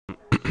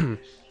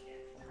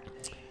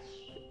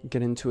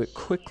get into it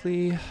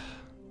quickly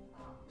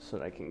so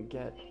that I can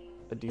get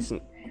a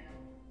decent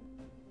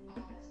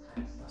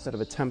set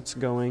of attempts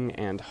going,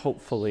 and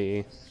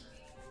hopefully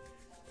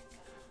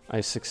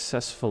I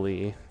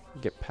successfully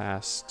get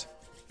past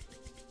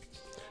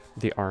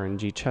the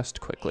RNG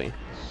chest quickly,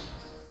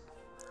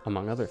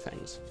 among other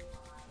things.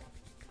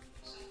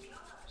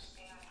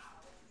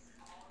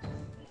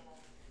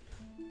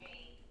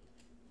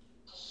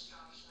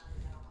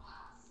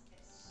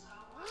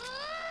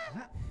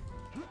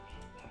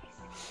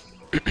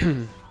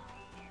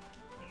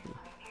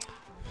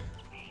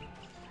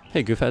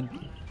 Hey, Goofhead.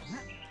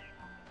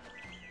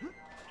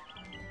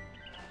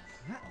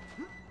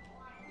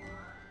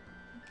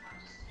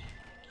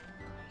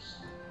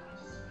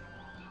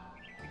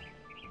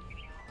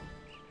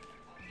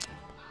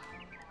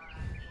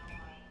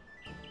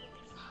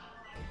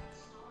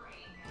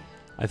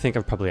 I think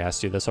I've probably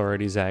asked you this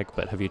already, Zach,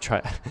 but have you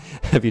tried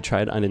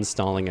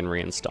uninstalling and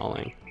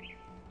reinstalling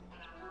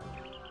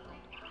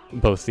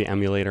both the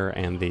emulator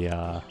and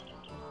the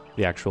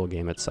actual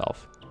game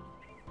itself?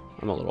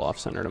 I'm a little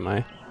off-center to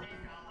my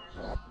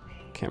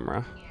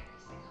camera.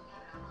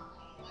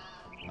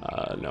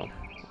 No,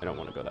 I don't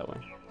want to go that way.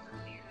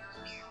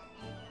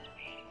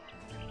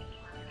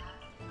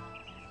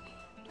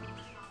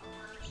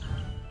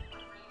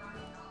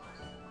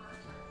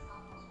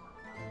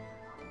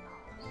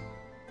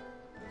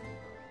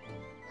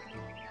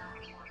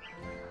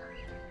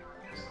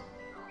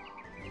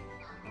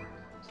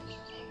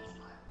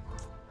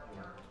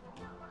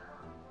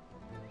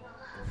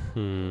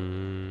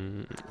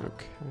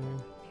 Okay.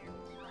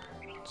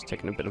 Just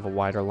taking a bit of a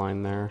wider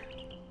line there.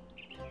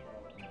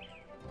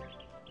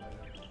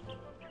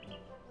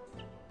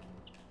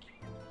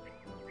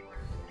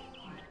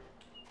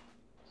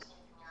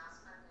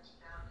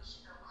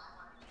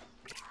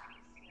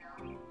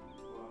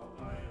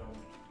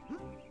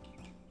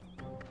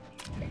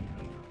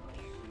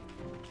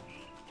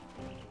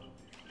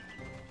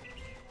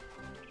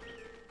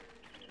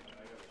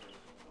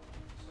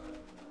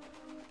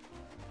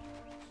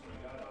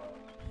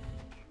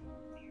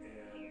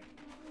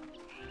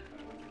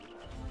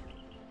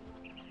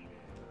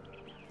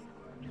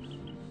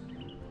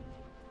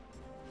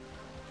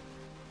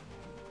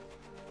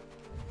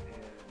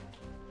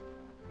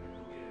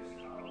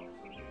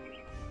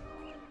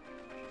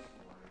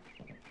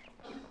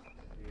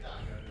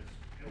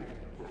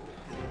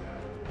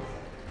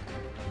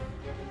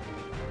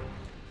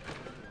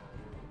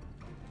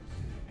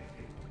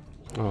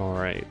 All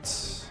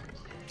right.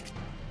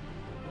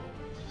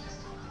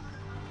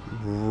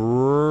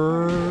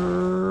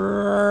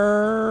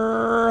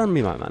 Run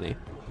me my money.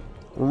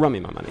 Run me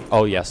my money.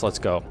 Oh, yes, let's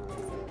go.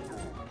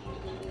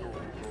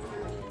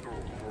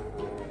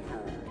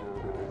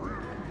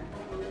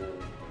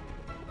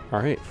 All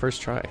right,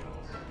 first try.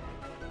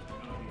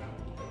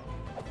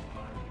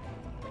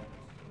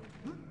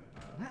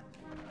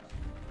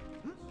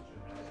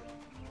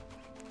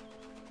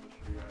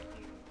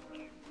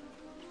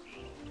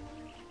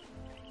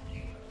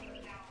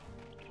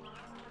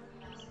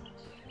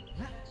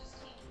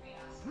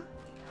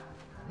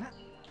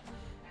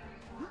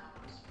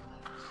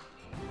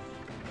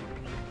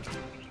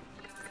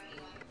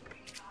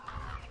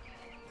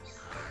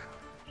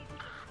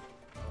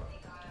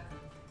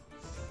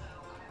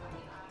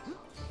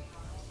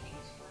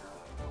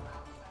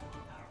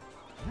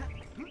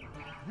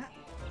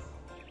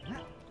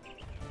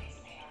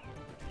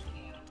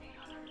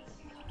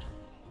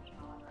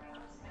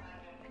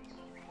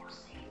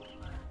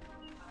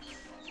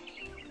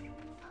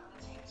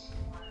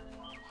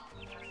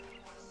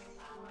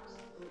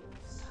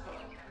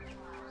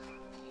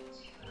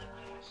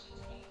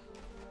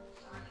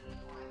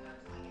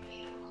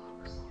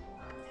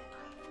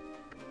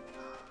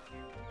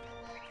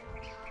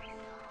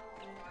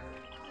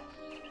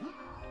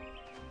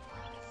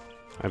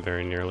 I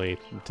very nearly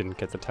didn't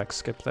get the text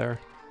skip there.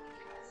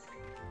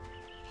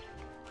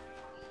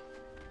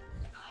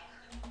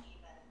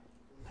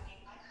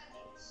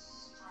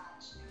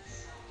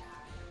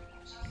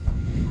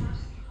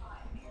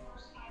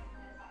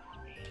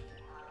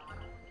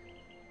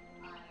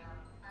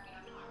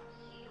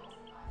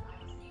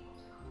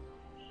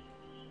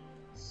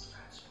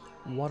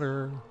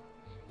 Water.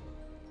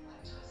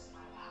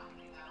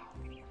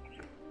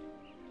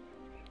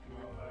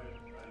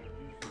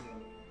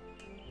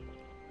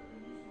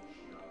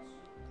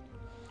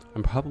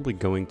 I'm probably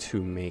going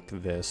to make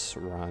this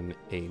run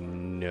a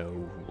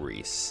no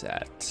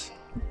reset.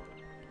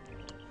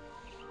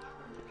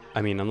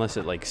 I mean, unless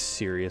it like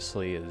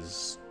seriously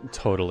is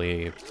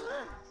totally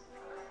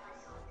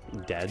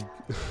dead.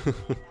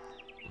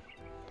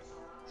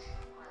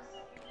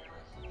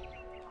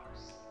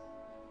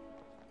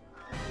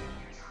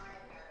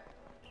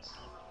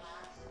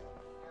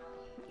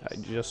 I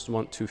just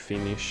want to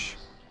finish.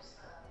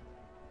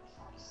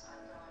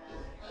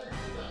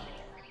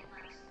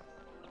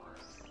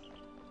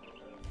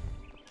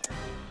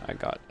 I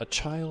got a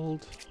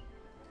child.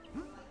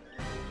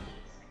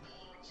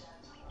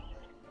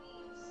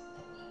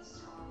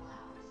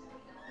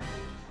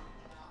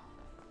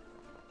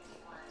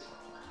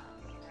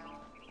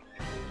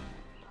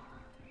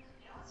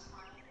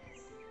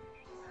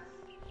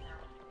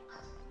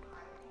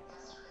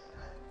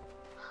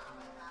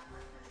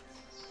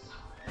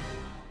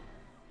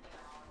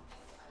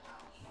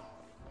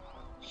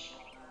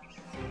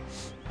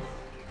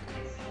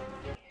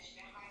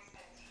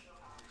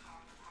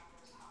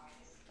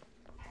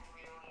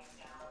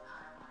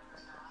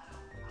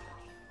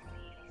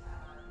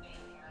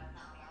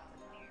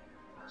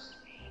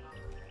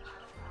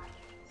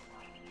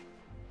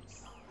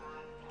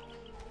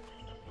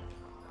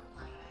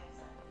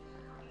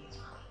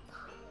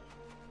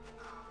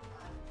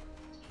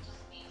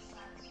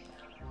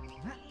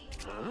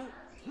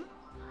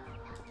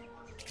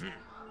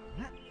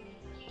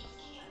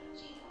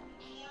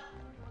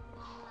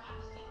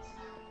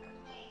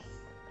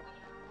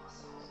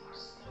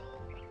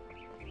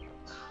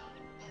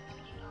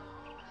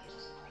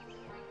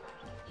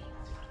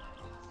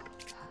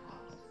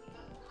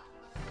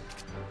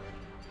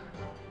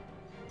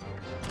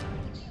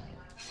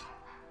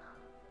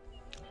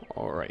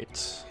 All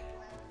right.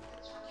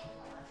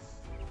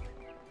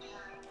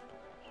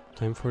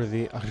 Time for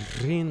the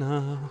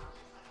arena.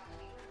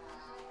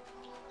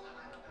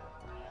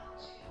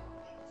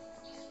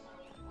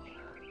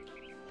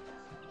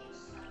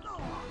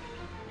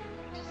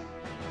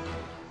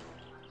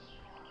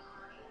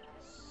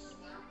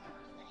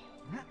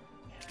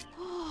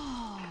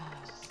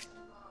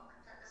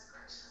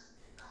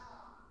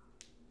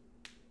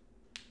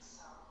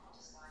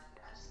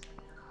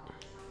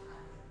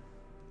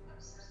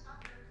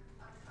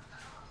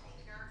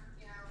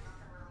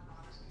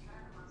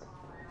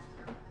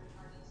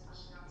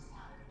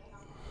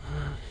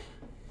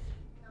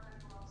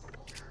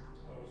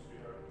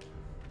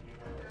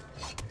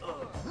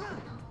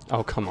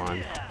 Oh, come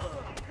on.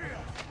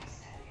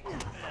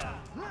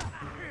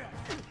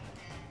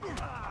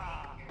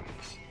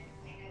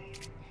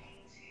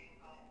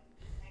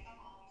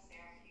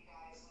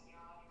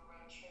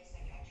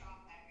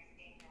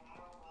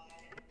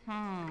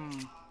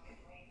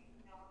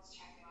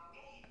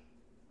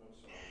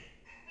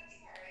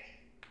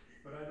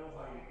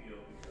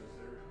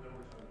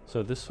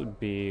 So this would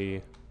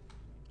be,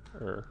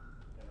 or,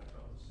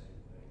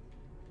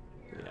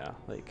 yeah,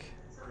 like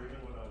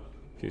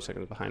a few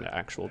seconds behind the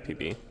actual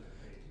PB.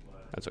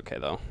 That's okay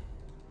though.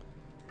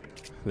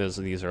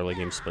 These early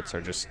game splits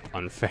are just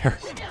unfair.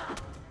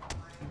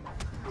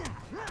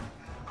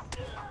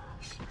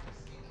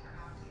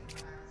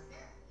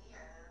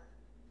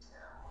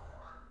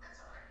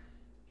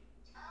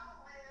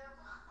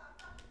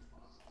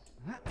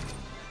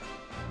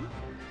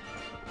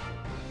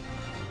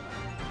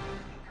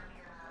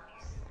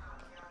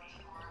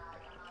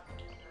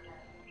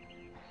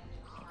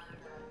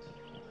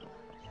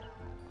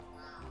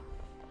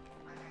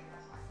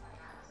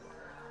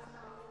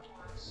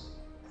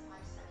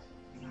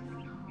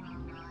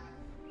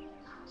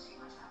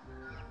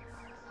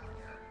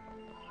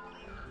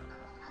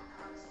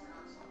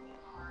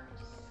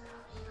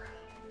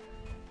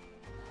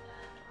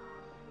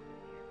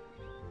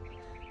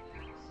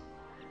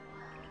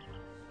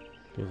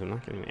 Dude, I'm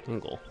not getting the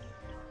angle.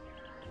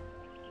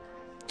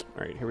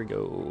 Alright, here we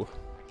go.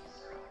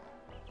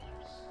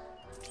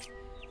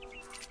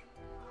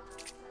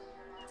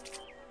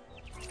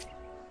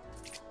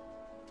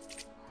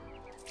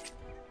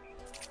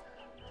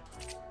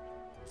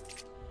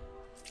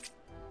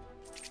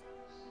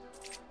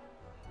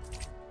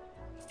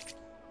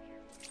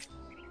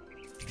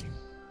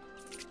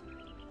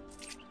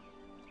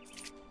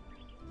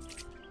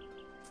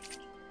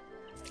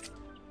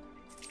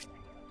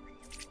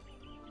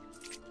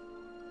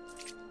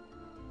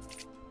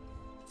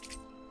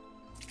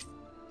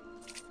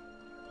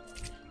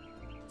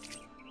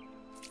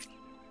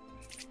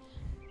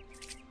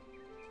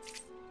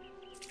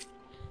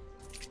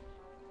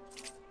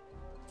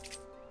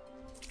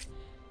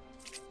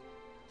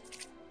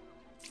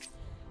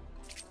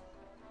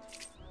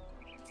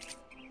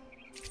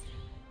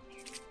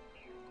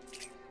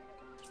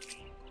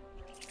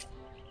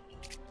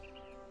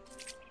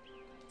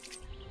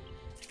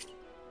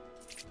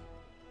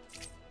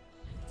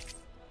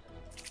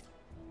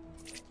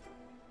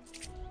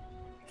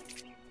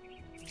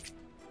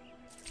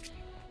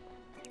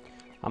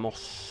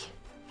 Vamos.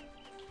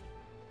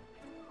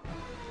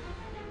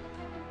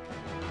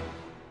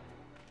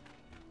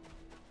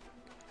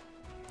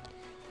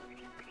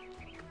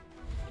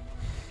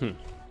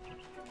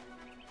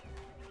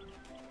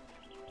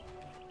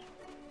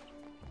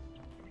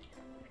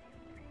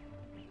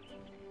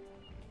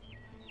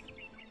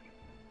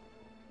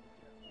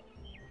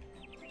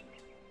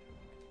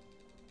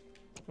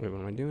 Wait, what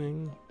am I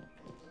doing?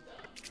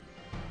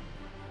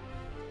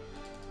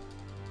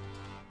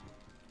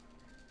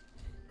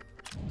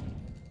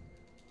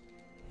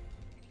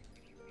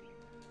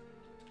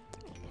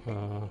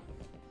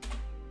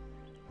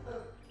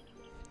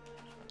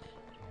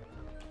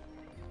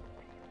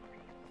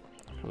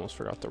 Almost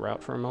forgot the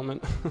route for a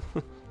moment.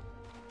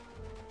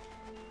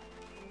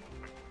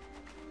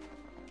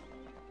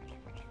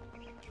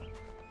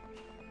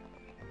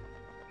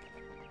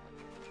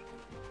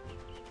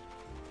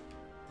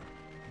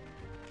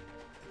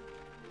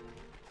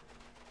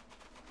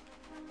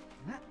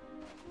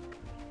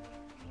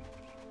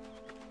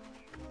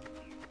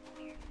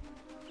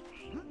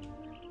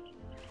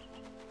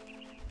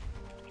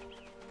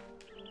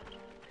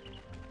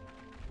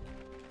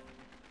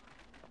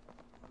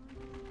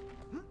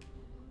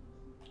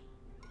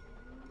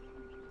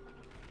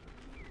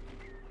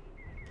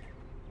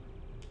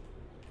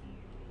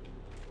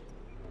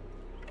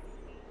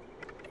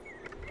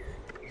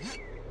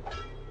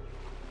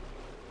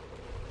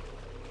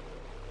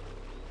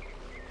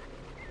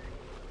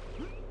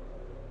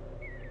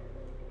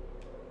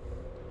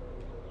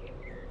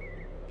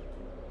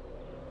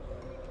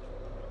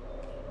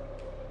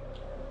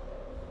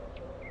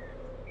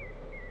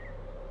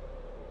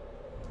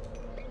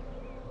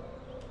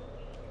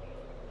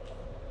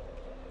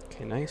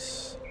 Okay,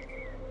 nice.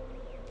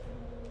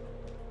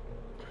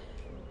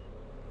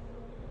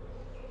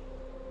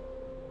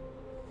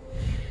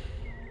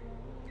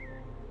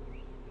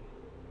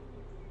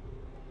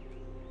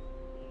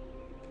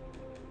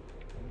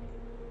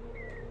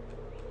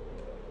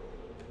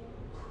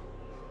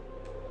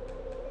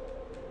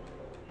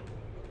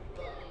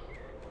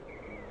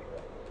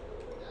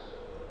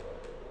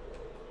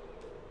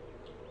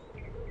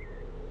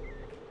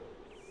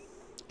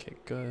 Okay,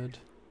 good.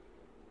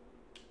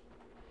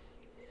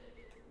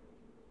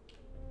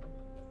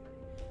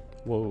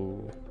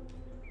 Whoa.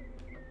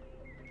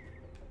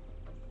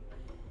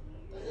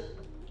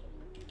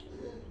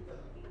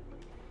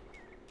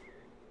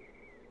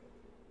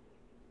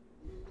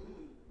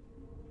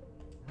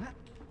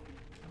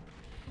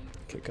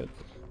 Okay, good.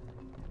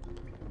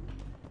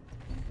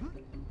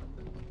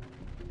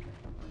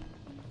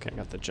 Okay, I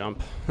got the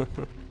jump. I've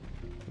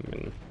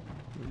been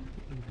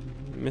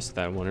missed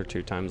that 1 or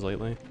 2 times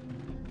lately.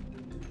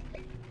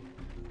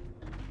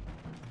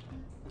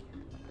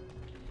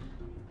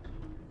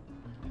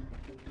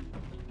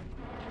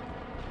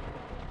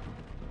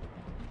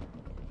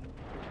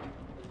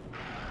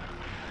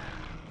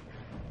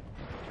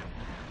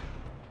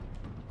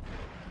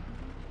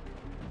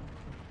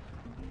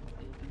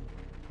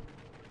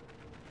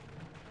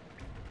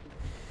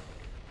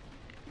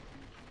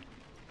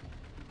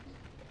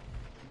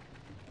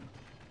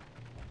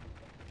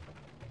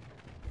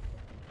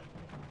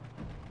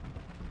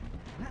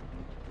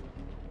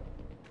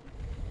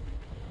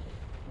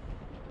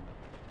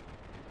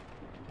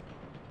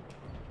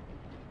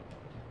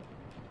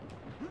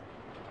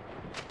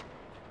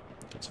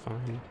 That's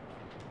fine.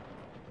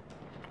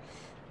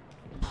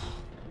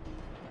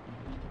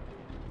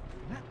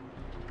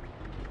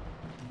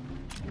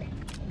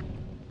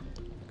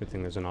 Good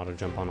thing there's an auto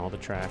jump on all the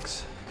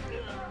tracks.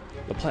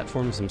 The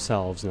platforms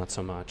themselves, not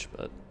so much,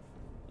 but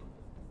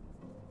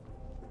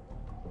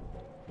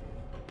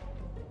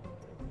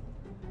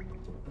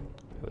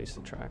at least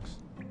the tracks.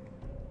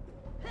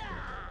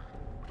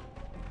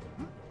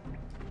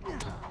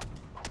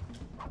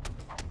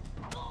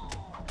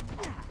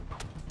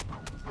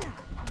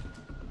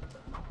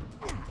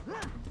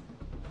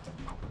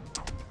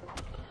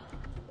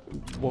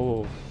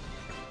 Whoa.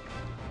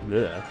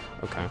 Yeah.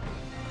 Okay.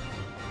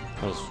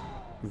 That was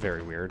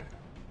very weird.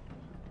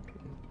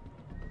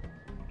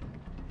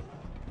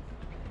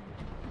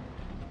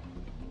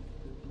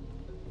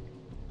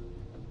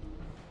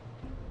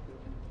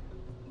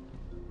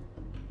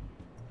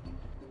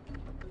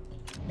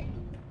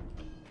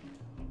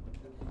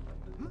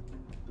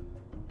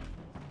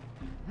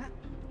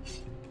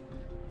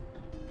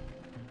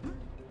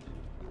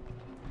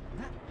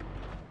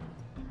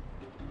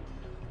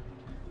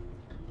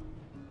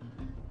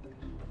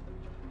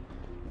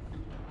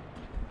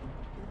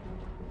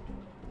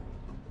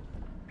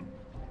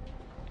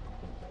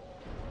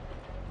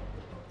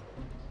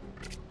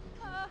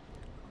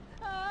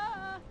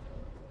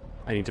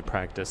 I need to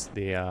practice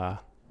the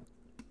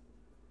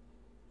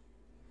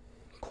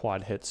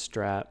quad hit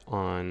strat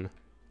on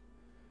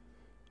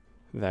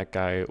that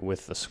guy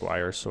with the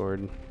squire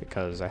sword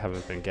because I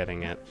haven't been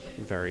getting it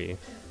very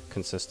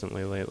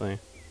consistently lately.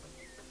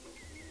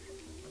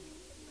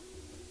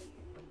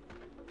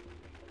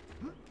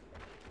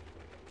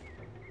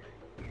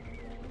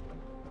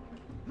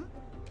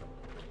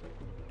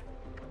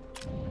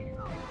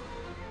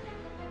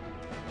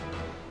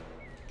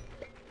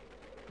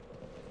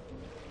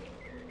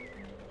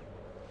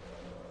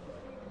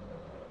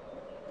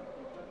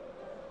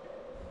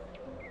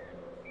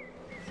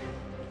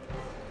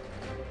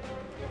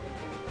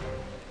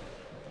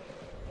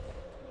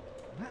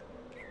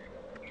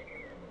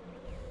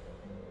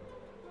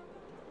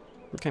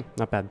 Okay,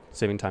 not bad.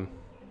 Saving time.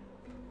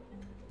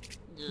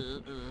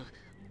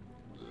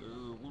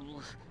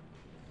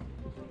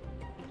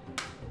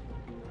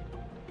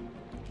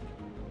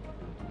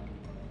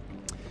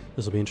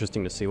 This will be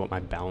interesting to see what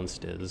my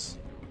balanced is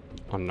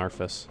on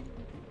Narfus.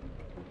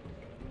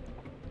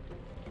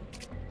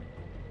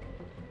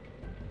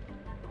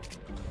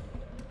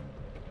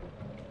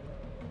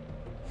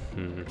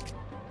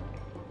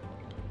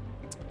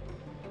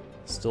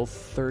 Still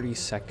 30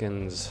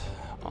 seconds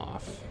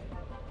off.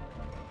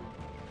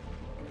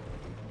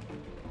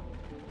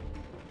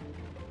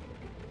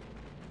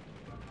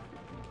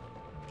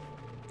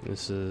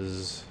 This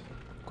is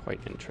quite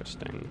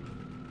interesting.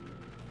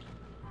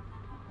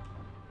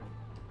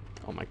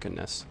 Oh my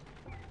goodness.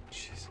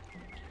 Jeez.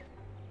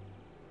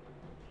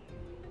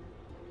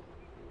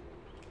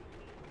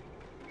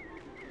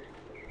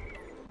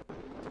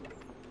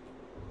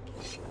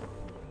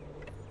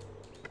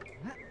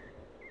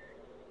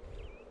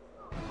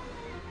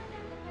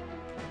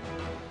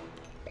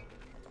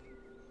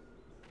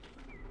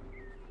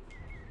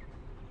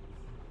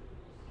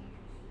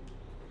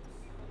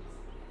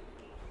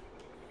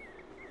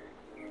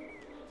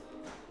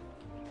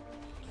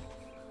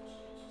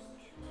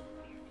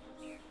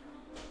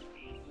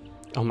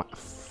 Oh my,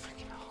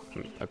 freaking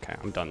hell. Okay,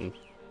 I'm done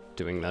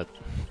doing that.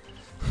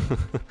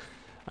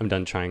 I'm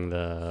done trying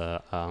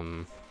the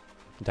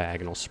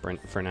diagonal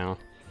sprint for now.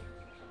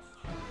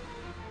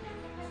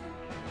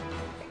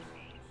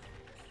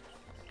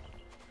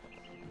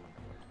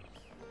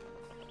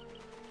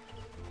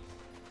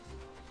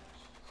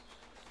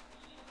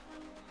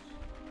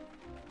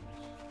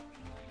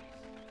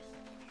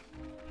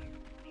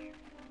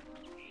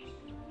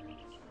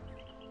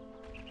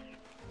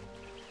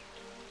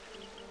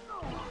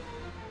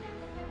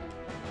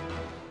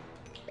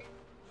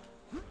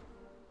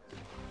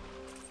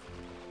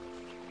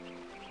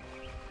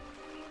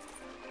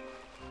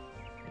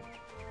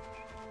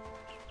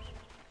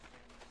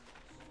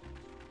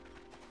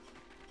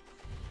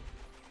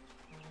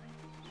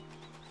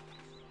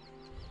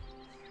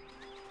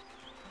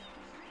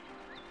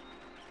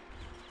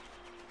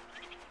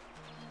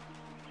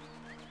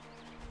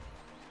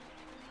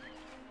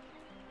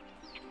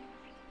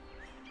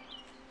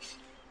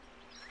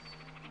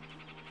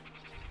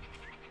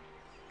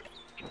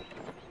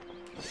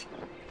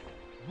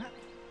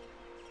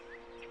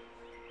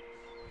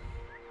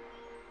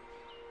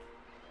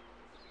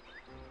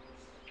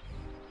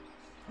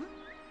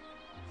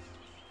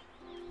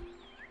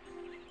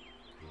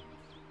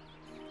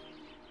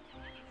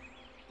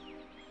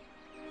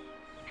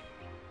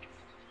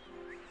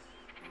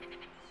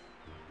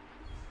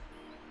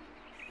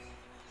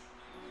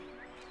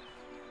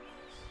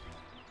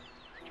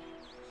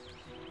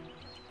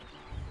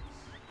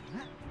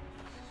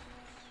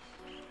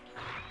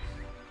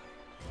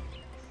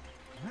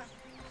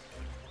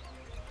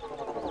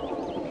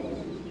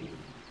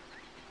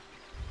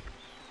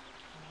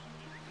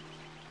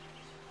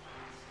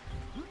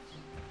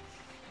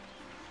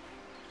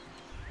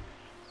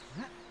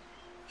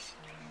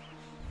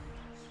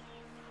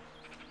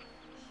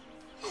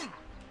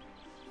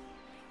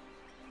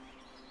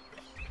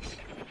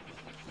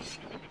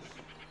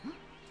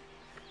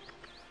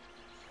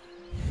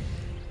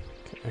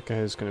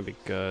 guy's gonna be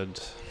good.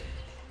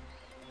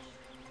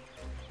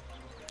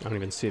 I don't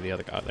even see the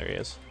other guy. There he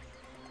is.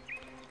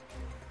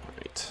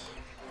 Alright.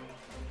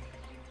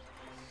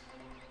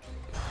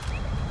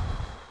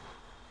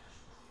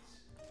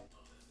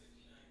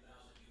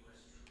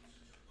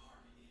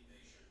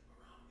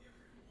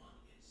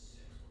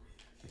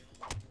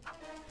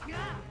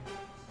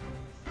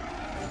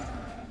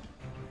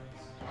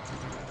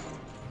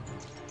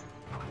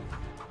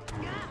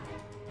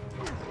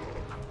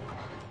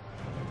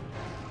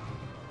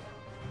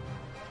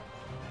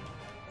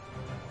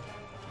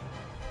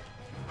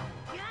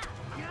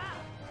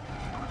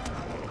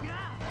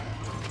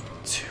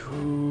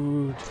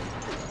 Dude.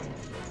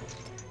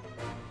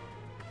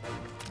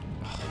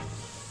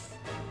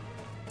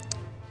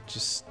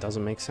 Just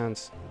doesn't make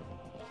sense.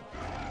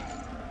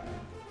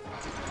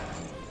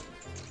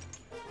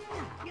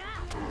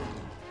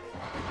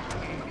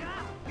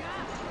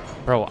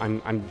 Bro,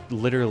 I'm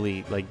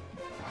literally like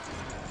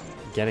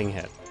getting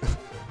hit.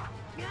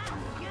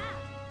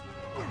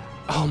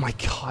 Oh my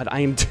god,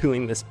 I am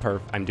doing this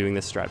I'm doing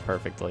this strat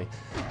perfectly.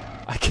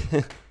 I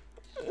can't.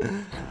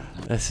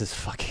 This is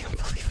fucking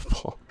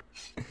unbelievable.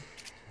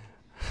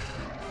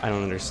 I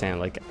don't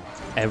understand. Like,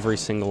 every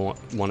single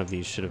one of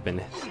these should have been.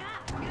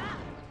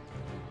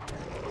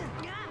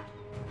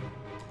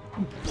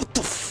 What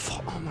the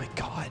fuck? Oh my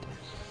god.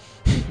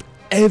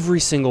 Every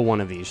single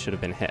one of these should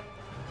have been hit.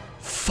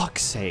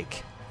 Fuck's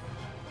sake.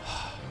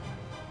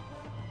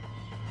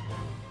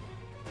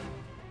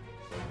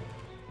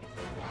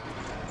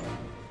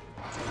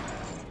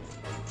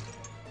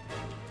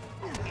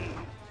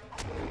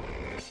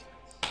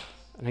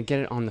 And I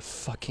get it on the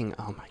fucking.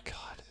 Oh my god.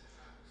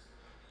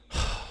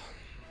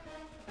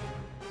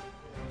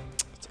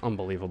 It's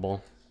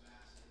unbelievable.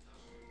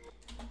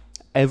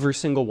 Every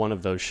single one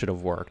of those should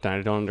have worked, and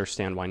I don't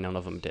understand why none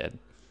of them did.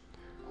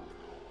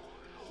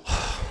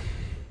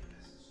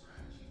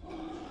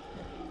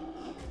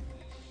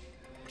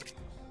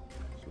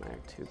 Mag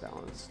 2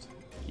 balanced.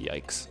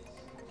 Yikes.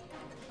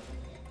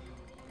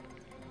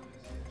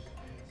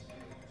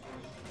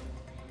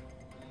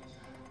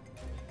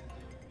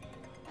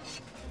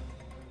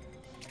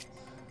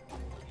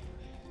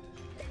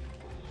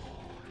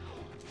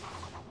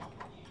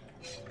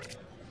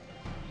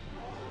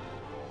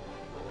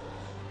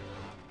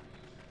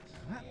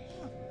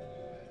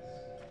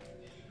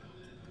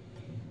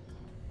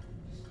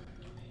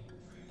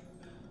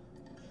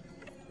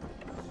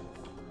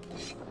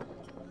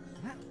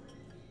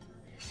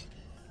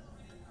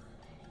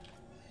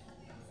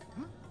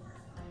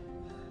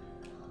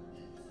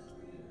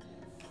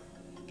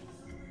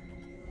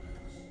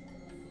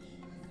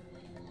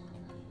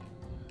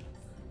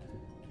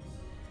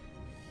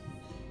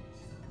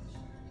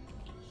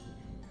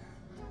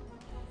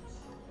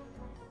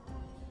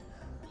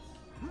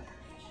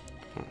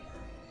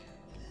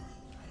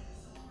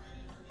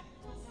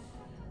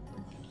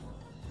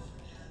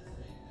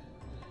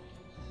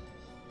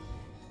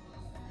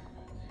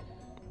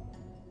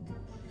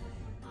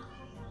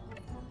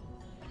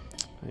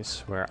 I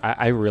swear,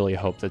 I really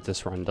hope that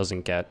this run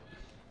doesn't get...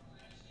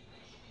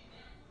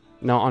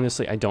 No,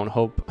 honestly, I don't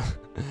hope...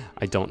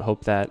 I don't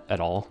hope that at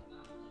all.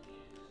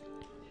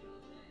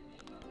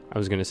 I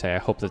was gonna say, I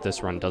hope that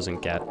this run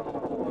doesn't get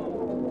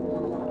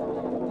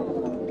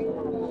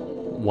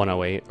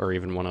 108 or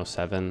even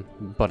 107,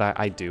 but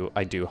I do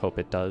hope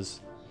it does.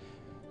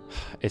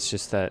 It's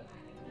just that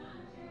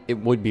it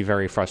would be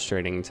very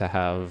frustrating to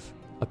have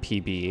a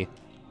PB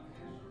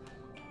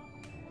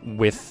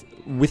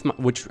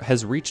which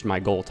has reached my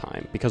goal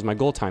time, because my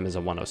goal time is a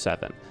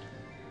 107.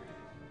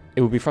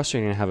 It would be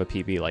frustrating to have a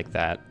PB like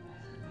that,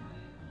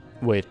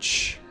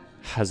 which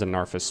has a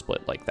Narfus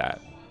split like that.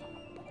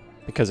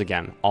 Because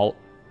again, all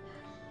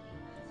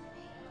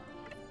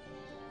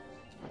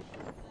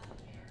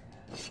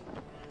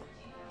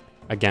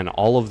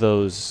of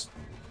those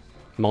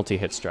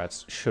multi-hit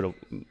strats should have,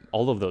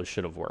 all of those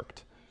should have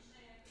worked.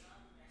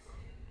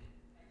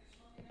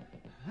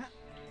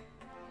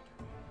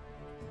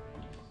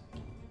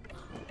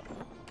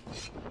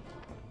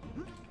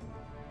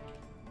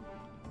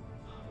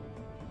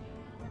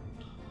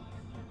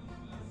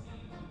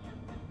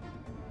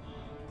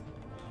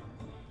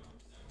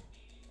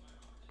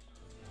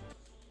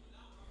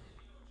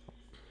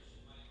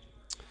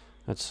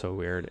 That's so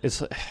weird.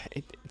 It's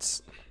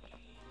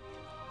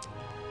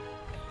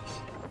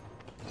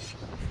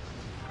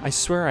I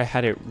swear I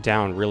had it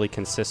down really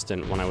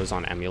consistent when I was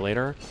on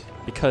emulator,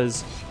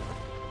 because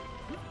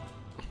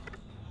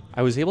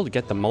I was able to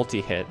get the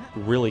multi-hit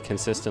really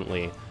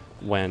consistently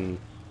when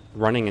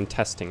running and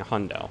testing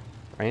Hundo,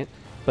 right?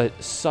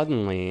 But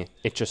suddenly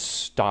it just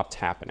stopped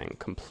happening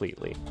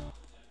completely.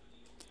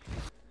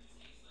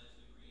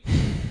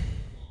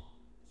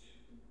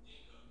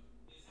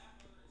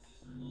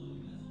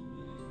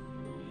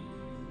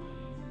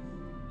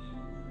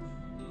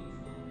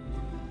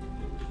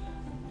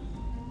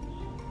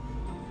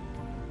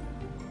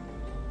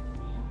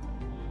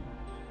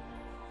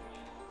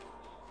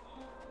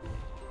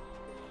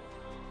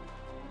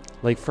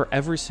 Like, for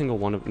every single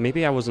one of...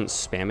 Maybe I wasn't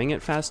spamming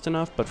it fast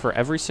enough, but for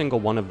every single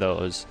one of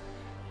those,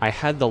 I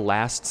had the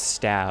last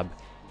stab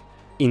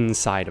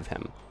inside of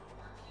him.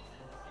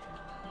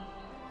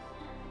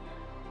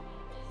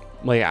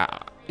 Like,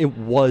 it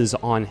was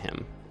on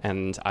him,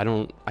 and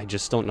I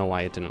just don't know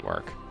why it didn't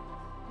work.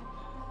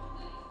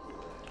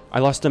 I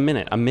lost a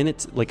minute. A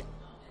minute, like,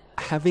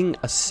 having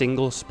a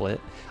single split.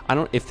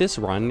 If this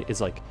run is,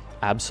 like,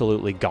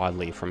 absolutely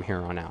godly from here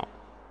on out.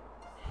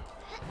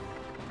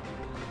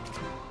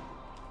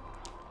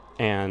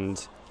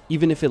 And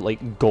even if it,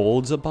 like,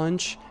 golds a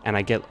bunch, and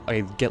I get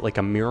like,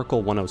 a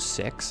miracle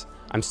 106,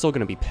 I'm still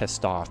gonna be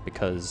pissed off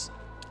because...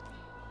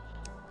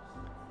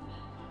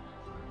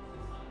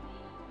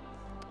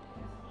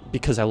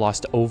 Because I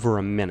lost over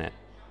a minute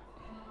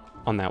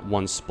on that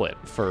one split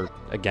for,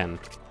 again,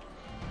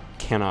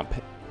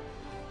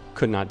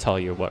 could not tell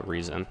you what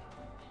reason.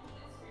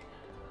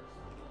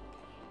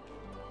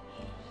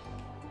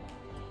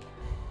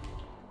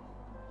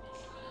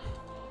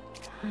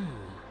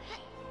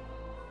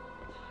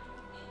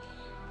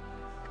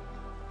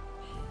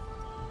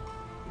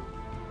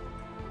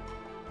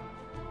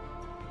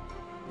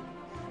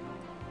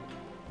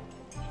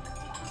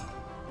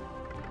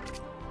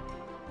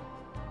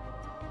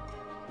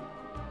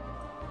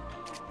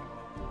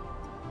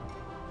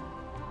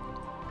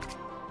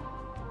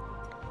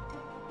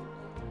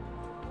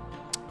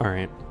 All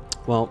right,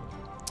 well,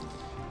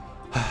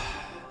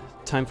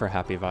 time for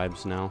happy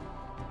vibes now.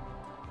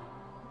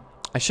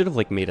 I should have,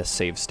 like, made a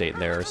save state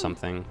there or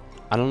something.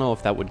 I don't know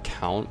if that would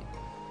count,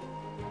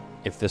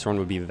 if this run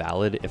would be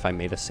valid if I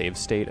made a save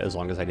state as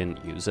long as I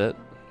didn't use it,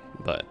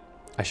 but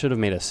I should have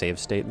made a save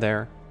state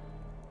there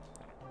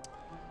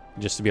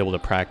just to be able to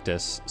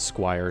practice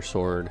Squire,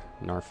 Sword,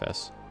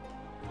 Narfis.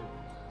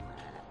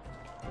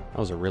 That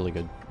was a really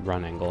good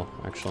run angle,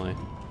 actually.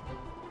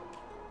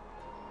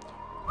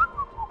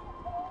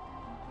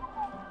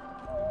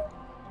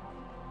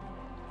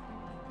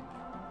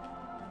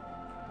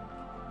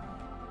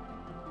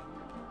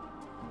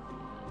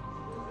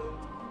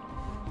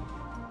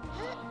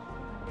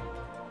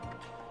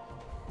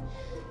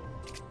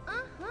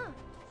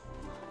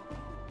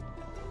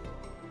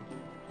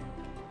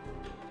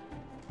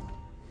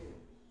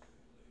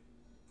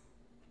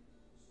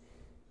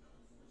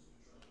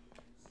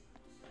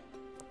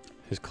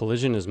 His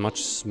collision is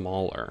much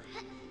smaller.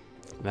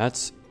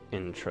 That's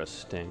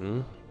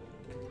interesting.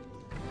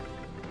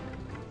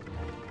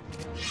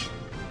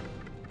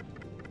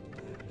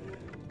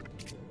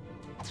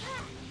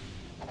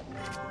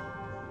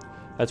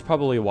 That's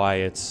probably why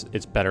it's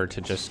better to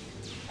just...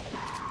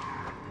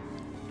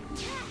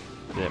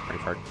 Yeah, brain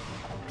fart.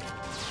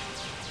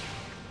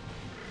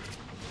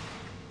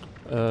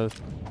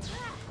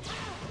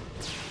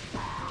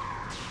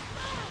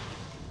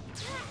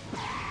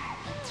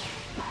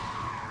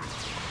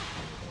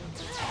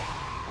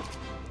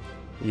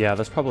 Yeah,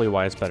 that's probably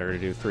why it's better to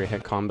do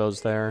 3-hit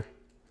combos there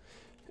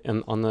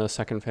on the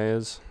second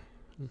phase.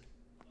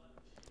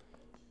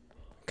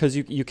 Because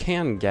you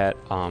can get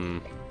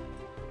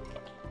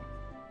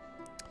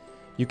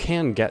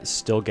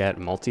still get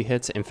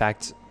multi-hits. In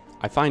fact,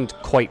 I find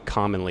quite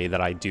commonly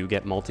that I do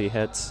get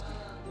multi-hits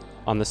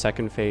on the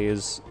second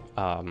phase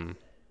when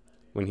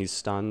he's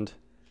stunned.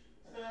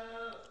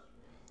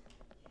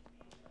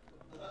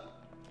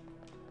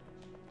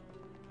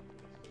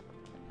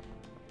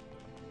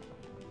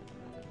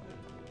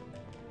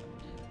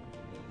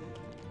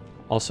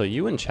 Also,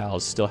 you and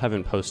Chals still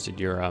haven't posted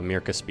your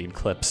Mirka speed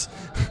clips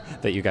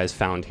that you guys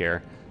found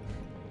here.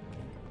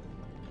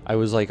 I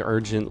was like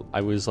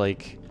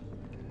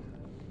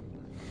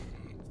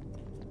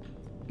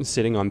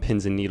sitting on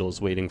pins and needles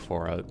waiting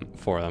for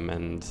them,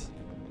 and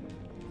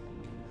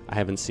I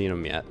haven't seen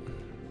them yet.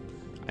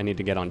 I need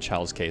to get on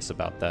Chals' case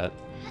about that.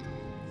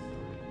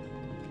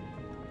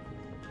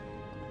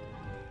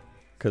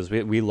 Because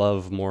we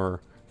love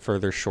more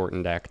further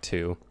shortened Act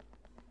 2.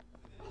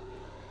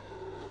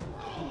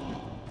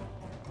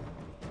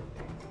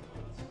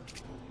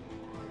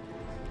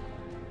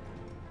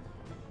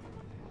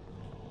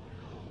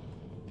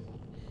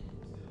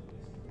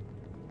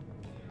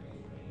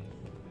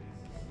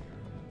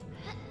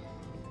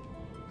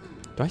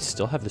 Do I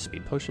still have the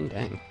speed potion?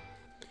 Dang.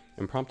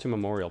 Impromptu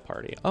memorial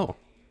party. Oh,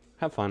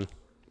 have fun.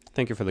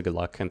 Thank you for the good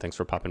luck, and thanks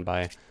for popping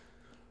by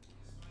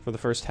for the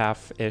first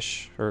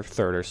half-ish, or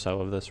third or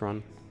so of this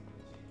run.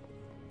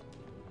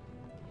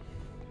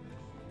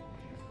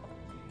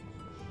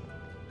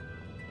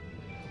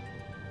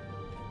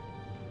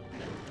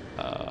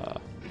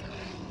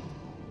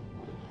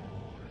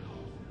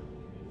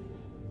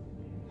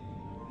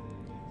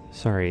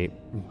 Sorry,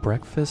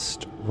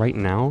 breakfast right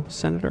now,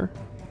 Senator?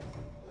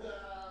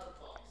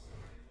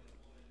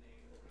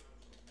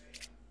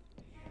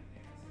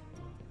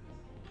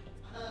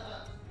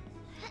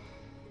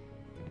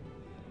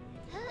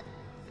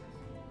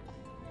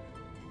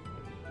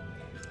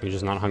 You're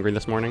just not hungry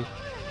this morning?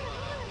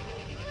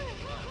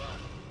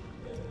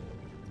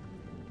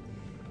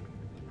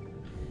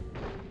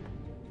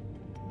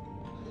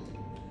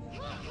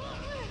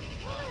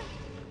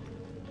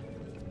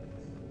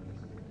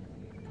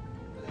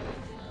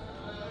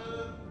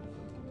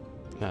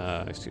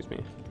 Excuse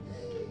me.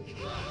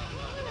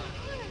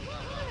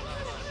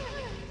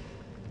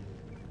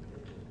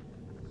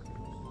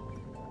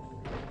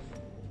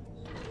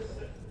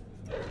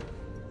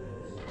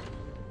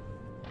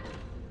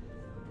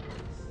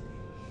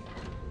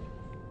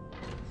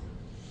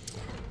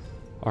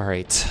 All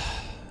right.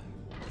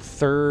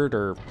 Third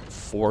or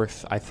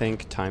fourth, I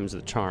think, times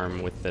the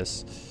charm with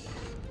this.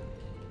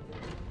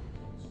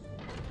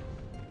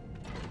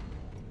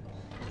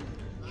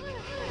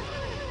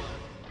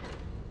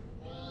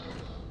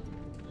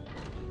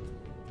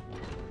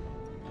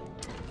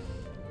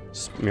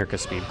 Mirka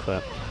speed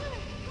clip.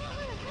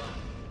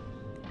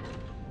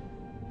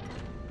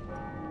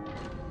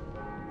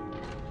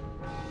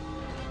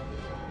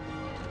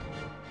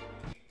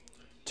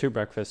 Two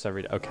breakfasts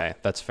every day. Okay,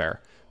 that's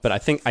fair. But I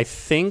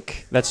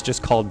think that's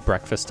just called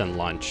breakfast and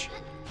lunch.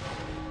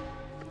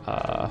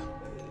 Come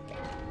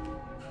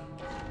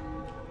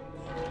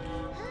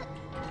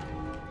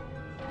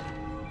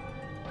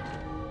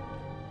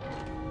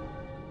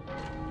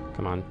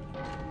on.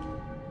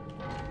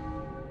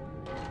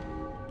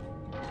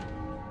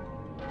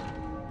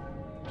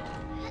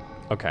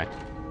 Okay.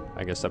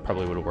 I guess that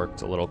probably would have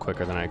worked a little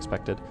quicker than I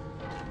expected.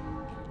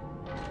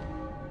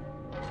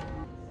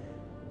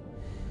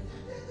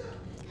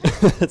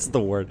 That's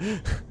the word.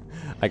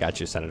 I got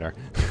you, Senator.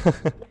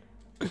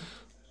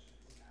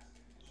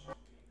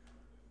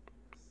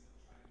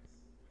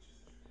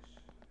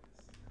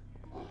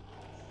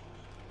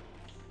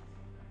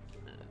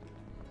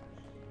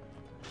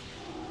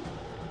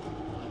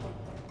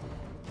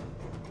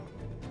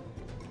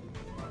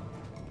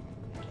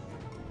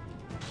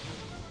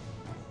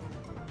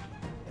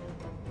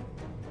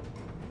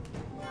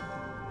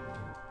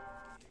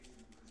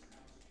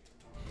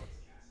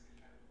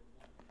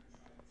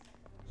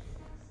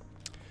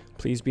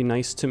 Please be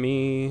nice to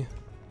me.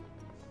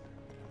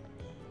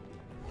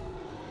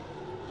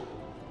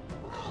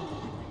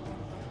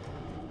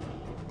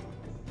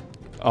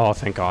 Oh,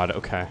 thank God.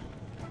 Okay.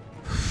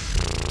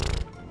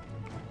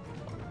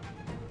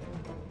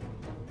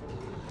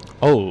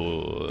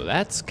 Oh,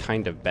 that's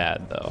kind of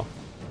bad, though.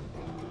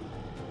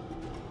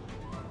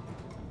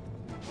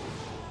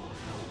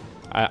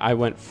 I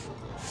went...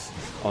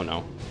 Oh,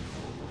 no.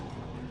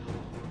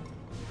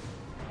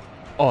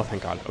 Oh,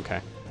 thank God.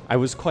 Okay. I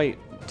was quite...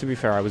 To be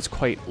fair, I was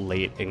quite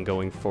late in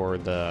going for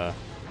the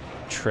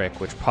trick,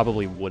 which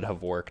probably would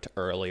have worked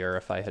earlier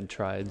if I had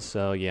tried.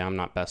 So, yeah, I'm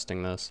not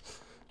besting this.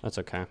 That's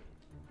okay.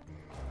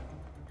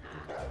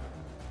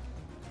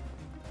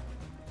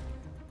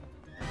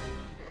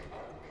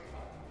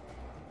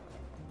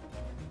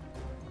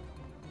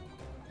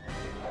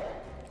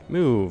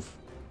 Move.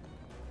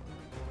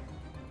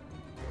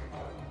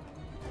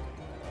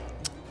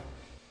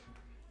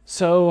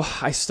 So,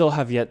 I still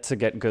have yet to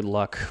get good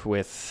luck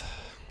with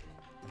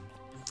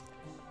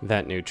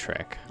that new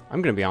trick.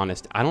 I'm gonna be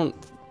honest, I don't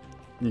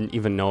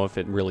even know if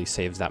it really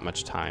saves that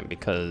much time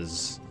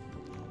because...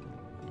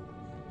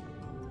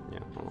 Yeah,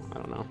 well, I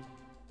don't know.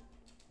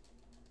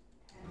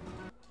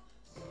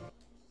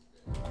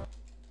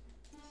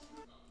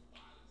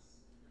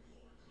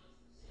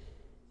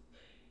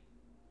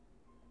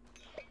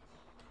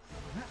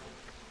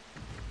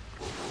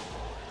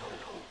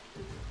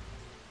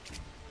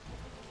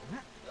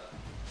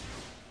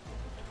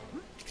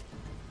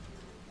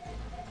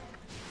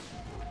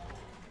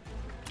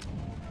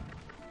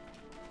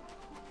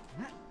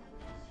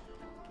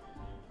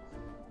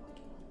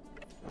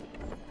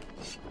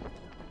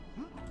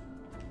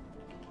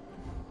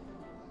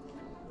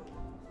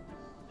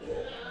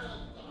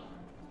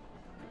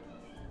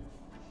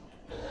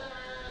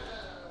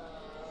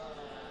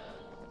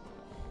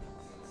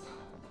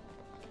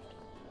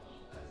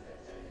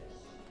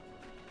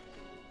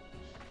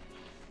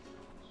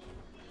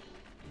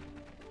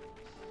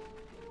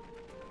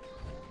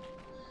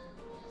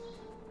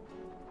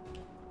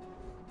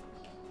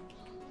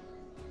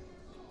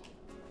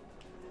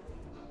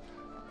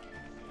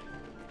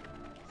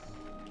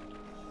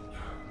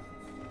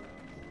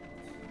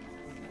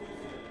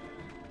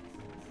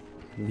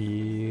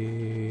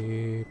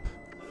 Beep.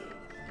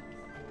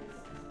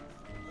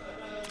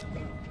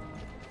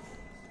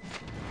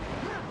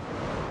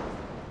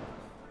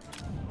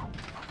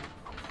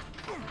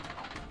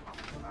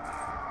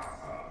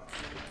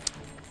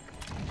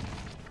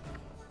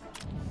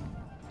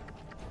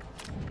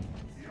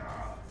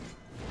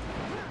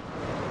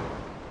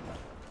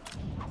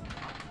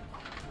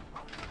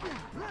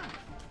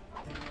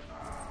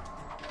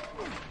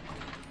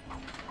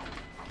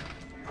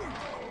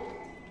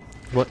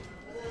 What?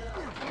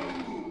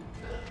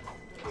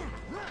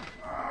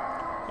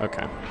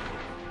 Okay.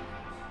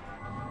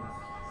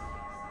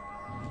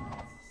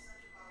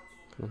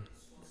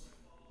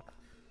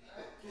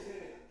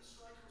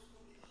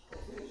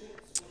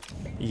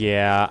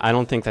 Yeah, I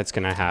don't think that's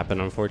gonna happen,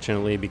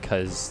 unfortunately,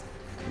 because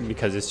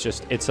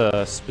it's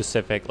a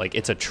specific, like,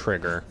 it's a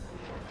trigger.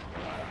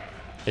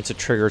 It's a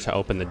trigger to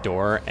open the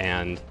door,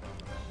 and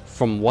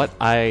from what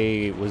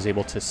I was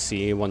able to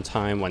see one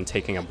time when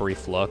taking a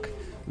brief look,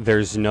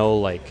 there's no,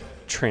 like,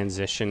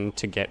 transition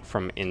to get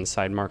from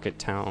inside Market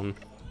Town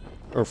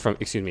or from,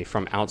 excuse me,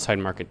 from outside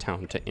Market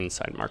Town to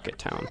inside Market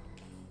Town.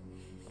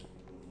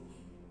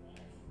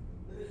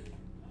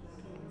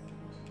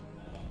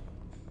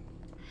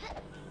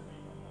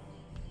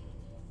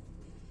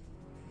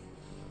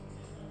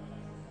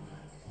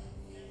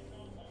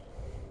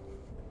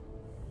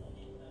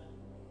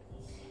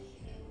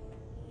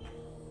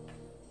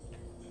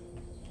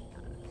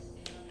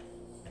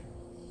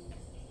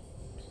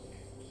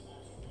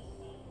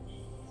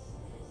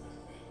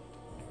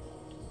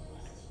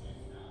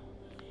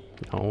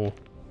 No.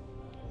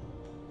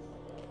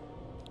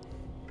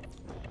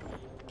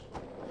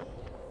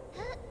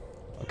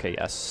 Okay,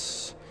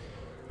 yes.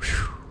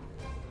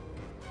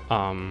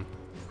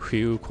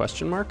 Whew,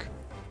 question mark?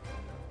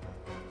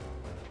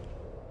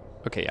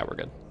 Okay, yeah, we're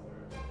good.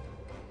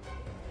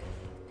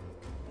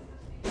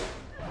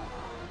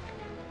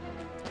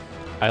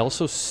 I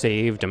also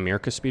saved a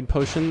Mirka Speed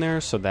Potion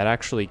there, so that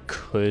actually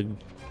could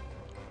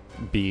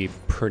be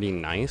pretty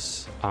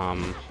nice.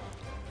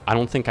 I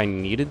don't think I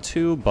needed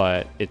to,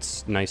 but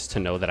it's nice to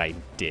know that I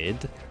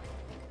did.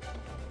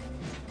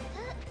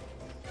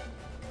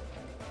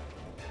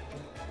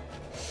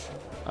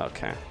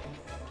 Okay.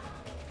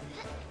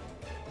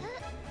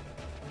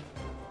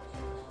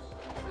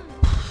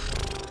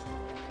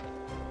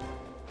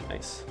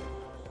 Nice.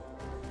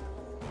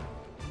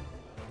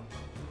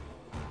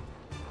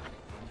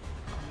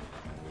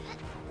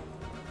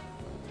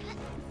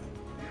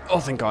 Oh,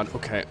 thank God.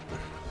 Okay.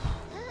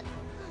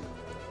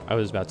 I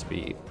was about to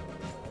be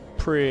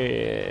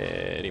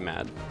pretty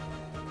mad.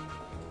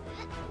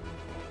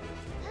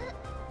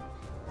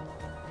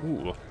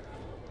 Ooh.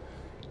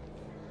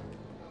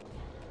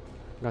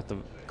 Got the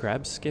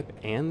grab, skip,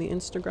 and the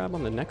insta grab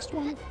on the next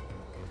one?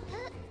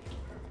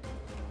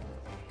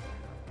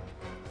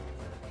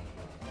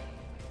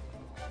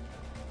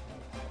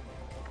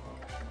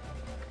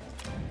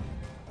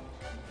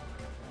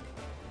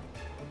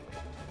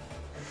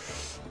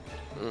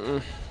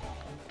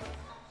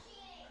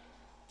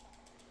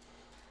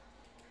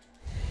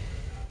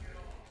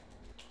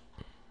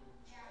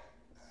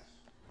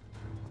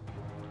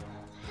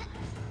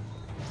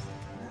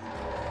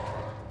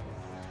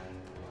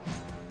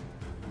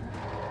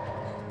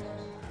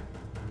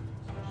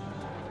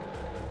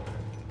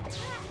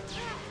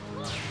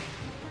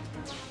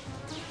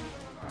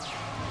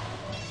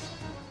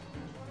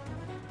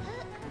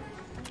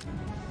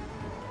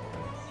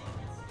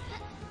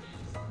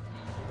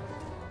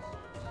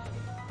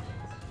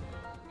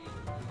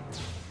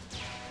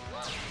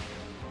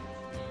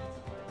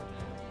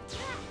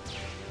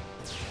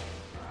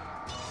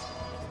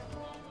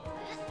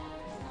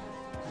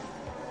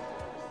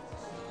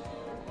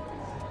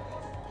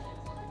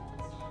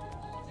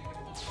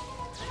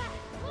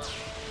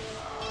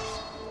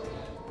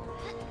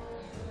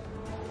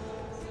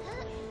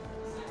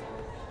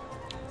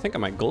 I think I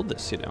might gold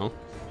this, you know.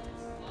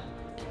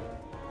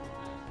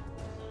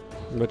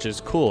 Which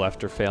is cool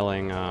after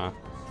failing, the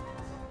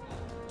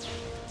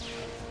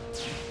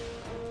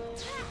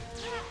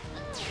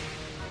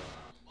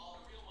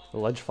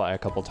ledge fly a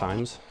couple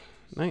times.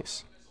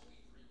 Nice.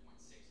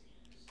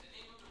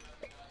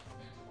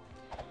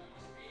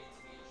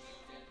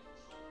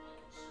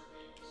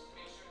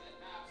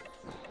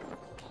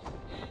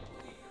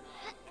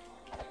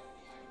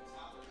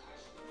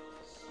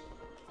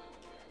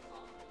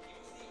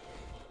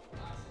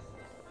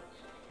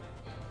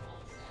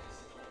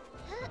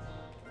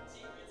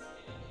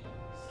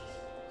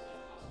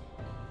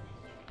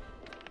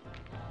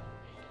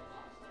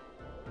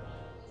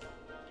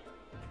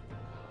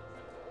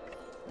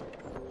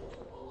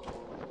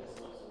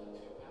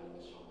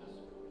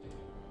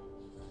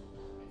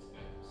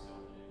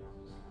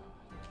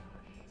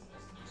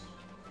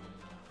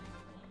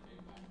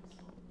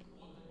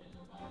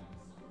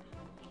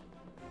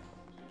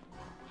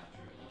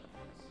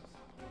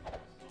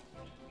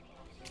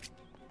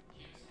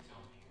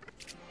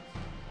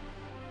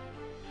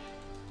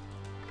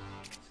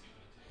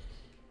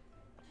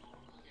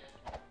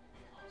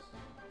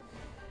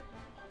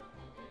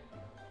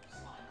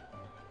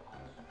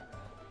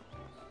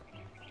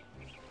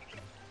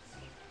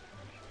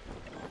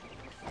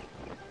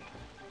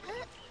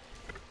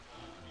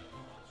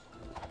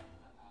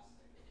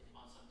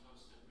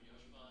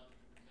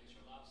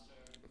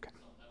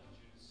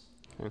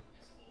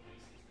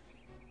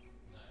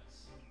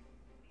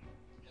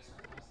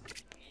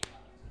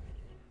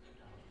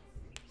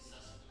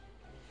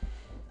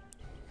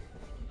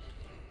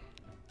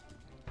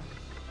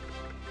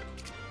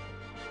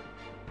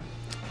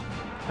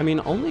 I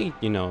mean, only,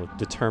 you know,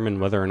 determine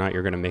whether or not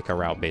you're going to make a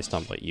route based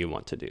on what you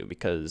want to do,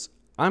 because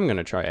I'm going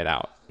to try it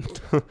out.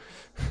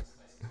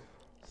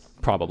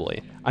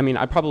 Probably. I mean,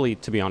 I probably,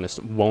 to be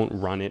honest, won't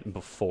run it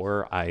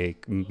before I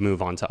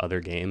move on to other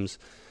games.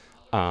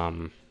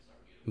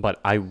 But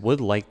I would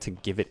like to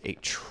give it a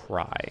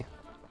try.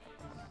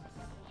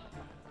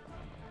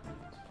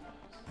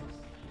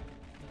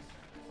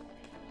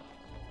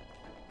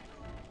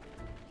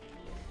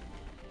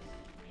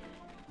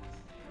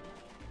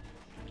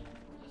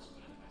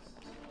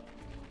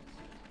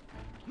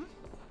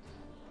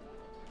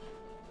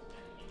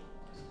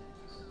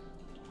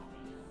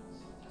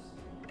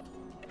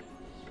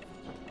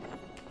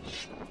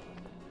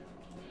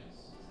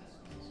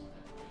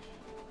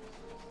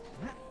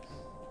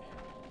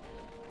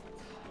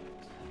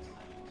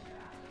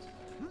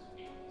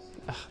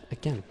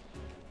 again.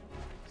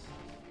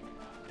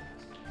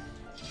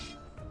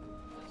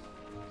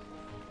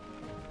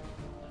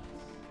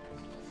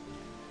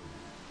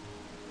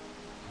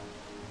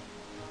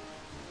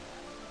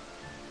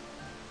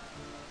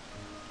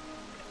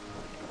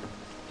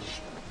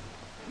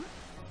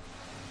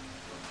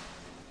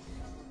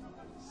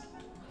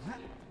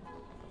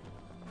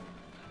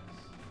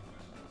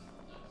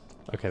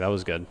 Okay, that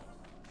was good.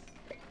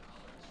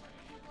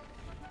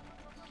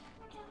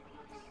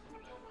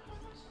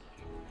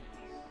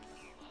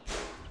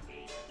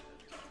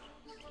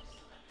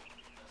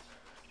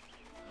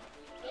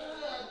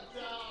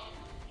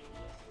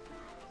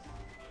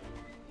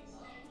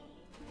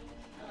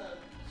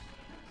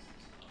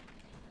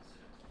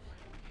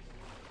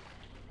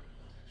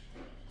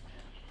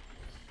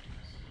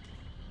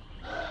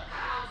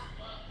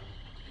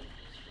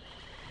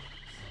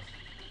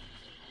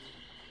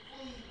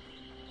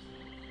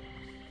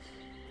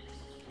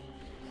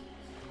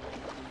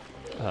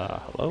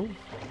 Hello?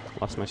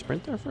 Lost my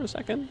sprint there for a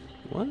second?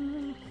 What?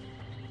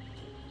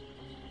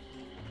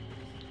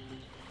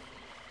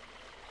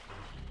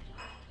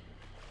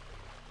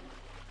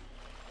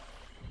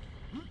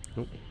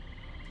 Nope.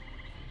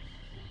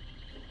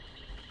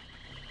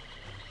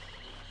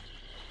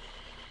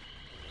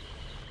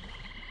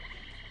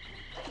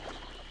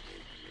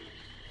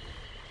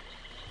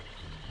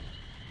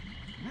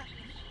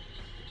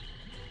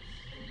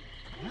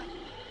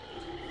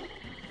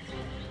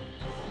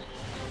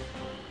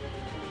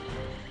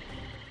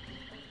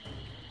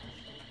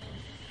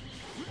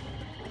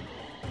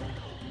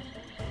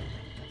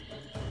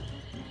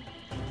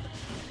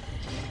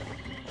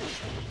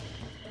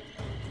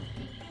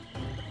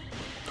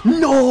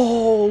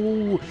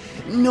 No!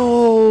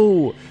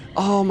 No!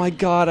 Oh my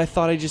god, I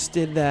thought I just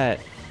did that.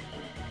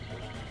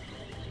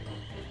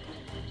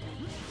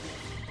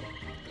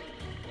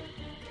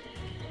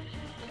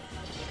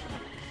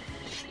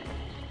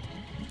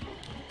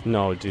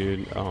 No,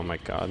 dude. Oh my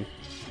god.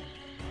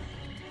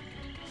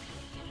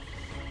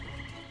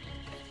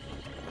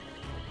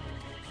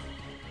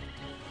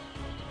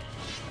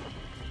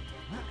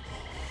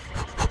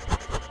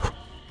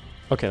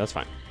 Okay, that's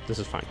fine. This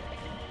is fine.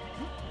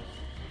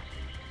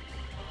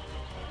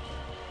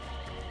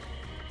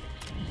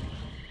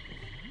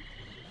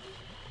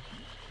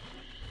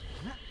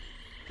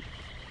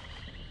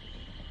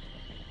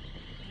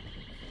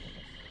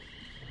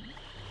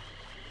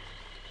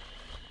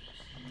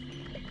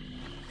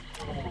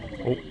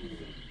 Oh.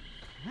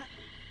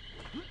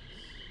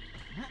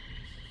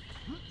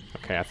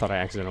 Okay, I thought I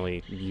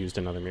accidentally used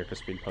another Mirka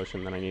Speed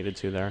Potion than I needed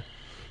to there.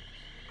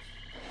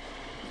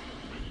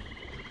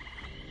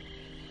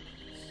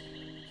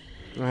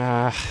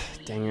 Ah,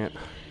 dang it.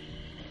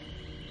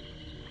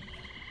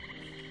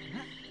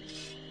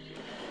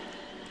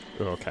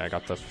 Ooh, okay, I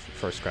got the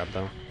first grab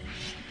though.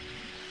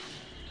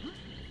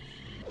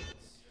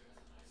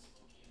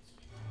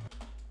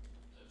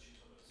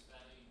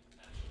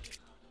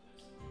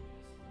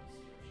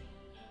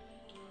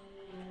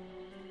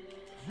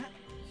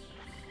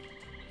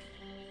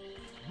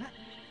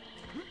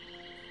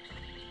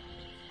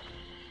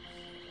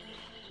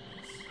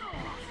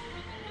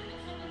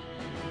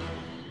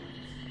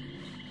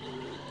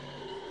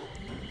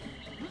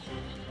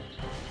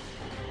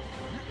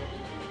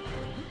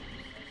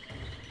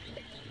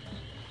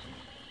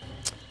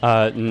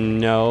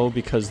 No,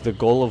 because the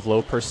goal of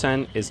low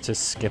percent is to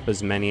skip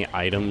as many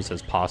items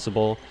as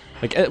possible.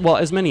 Like, well,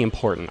 as many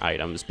important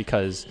items,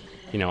 because,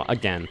 you know,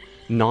 again,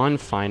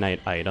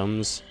 non-finite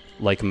items,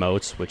 like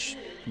motes, which,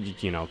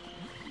 you know,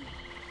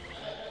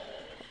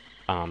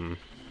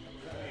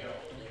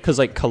 because,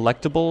 like,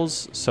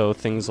 collectibles, so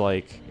things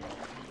like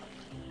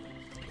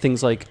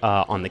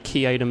on the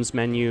key items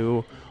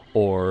menu,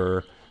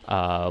 or,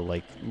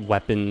 like,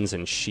 weapons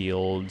and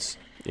shields,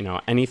 you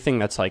know, anything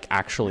that's like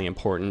actually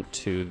important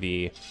to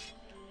the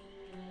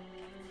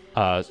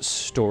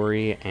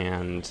story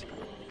and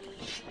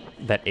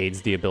that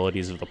aids the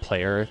abilities of the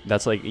player.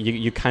 That's like,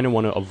 you kind of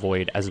want to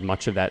avoid as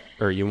much of that,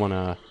 or you want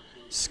to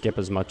skip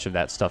as much of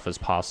that stuff as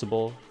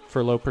possible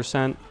for low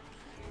percent.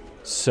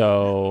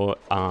 So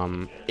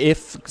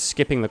if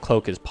skipping the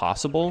cloak is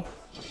possible,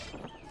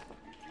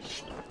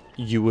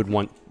 you would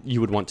want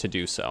to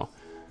do so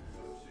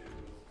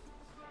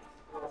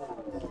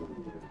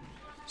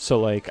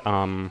like,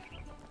 I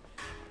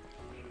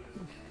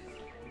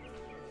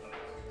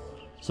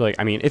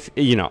mean, if,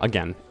 you know,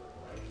 again,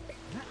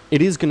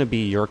 it is going to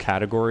be your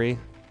category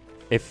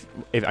if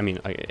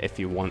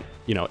you want,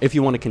 you know, if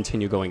you want to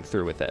continue going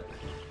through with it.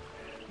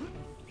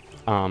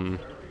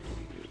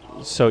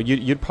 So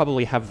you'd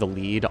probably have the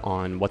lead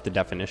on what the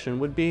definition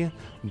would be,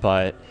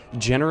 but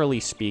generally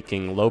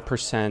speaking, low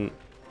percent,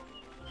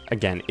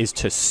 again, is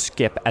to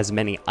skip as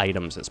many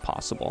items as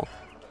possible.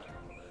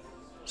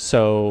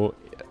 So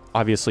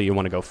obviously you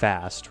want to go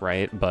fast,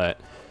 right? But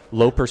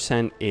low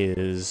percent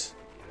is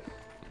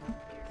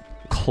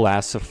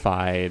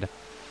classified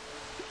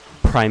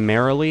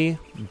primarily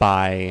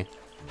by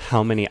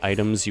how many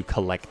items you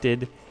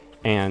collected,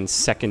 and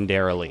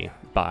secondarily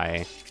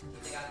by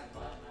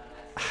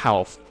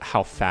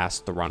how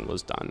fast the run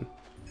was done.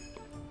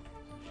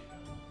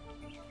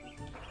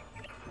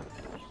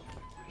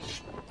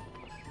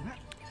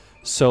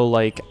 So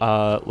like,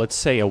 let's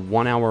say a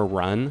 1 hour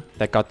run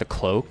that got the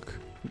cloak.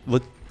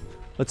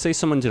 Let's say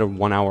someone did a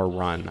 1 hour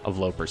run of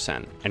low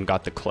percent and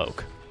got the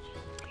cloak.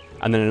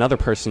 And then another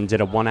person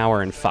did a 1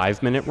 hour and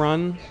 5 minute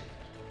run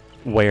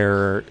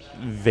where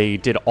they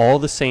did all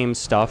the same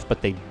stuff,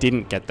 but they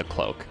didn't get the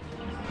cloak.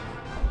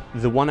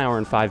 The 1 hour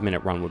and 5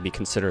 minute run would be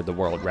considered the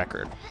world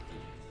record.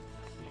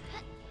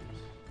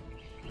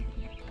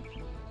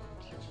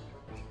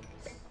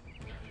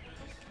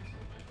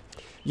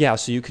 Yeah,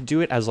 so you could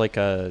do it as like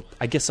I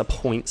guess a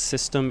point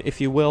system, if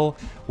you will,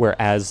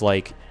 whereas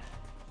like,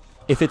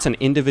 if it's an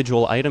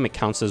individual item, it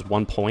counts as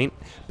 1 point,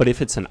 but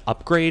if it's an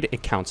upgrade,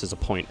 it counts as a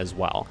point as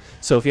well.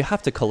 So if you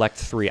have to collect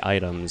 3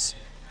 items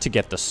to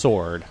get the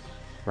sword,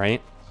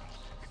 right,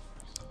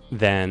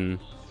 then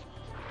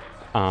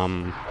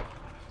to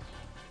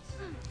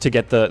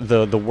get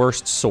the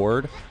worst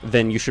sword,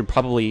 then you should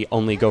probably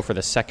only go for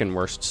the second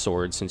worst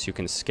sword, since you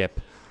can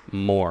skip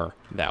more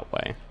that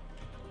way.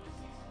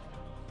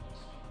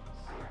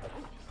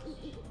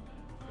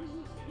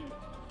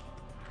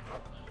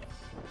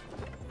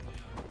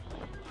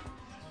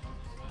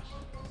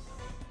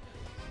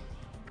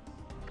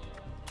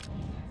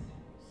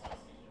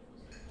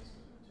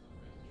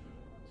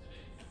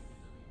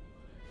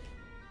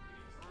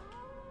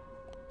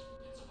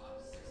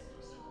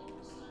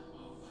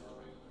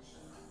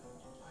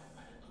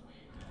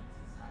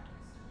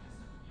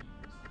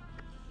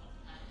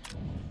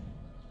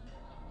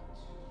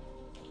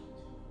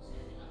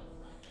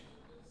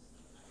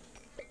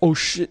 Oh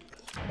shit.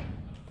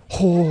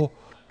 Oh.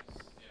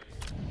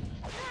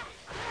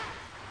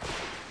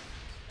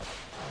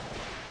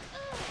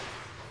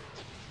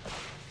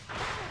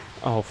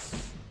 Oh.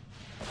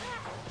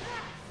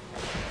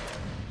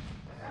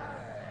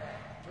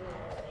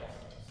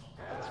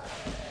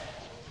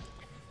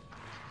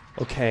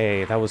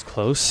 Okay, that was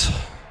close.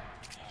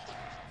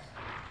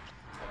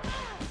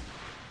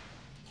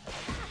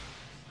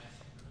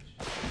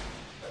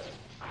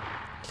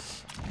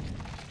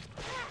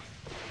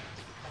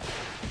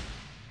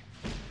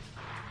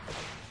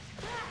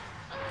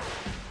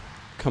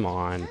 Come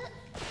on.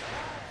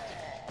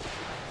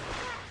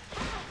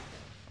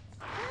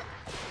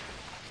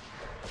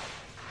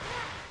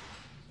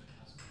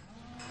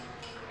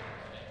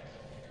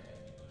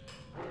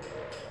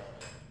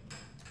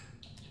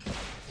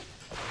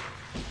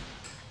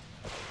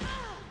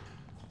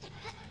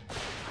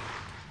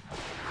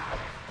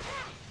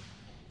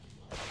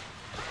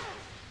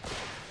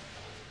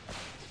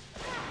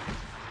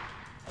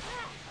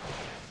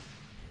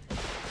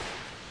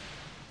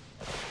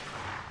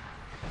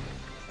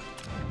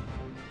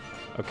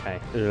 Okay.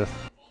 Ugh.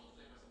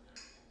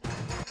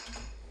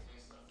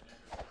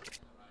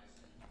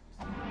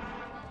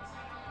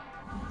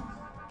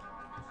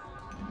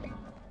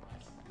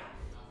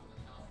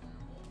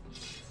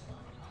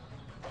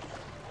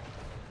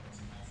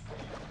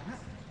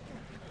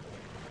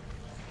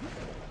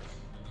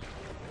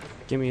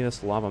 Give me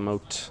this lava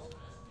moat.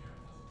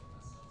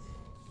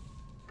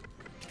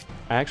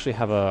 I actually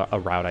have a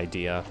route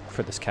idea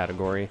for this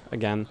category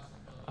again.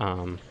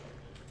 And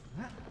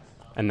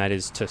that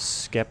is to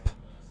skip,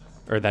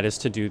 or that is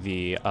to do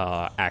the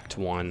Act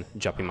 1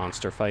 Jumpy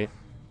Monster fight.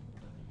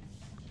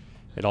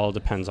 It all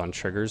depends on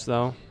triggers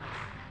though,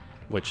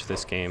 which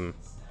this game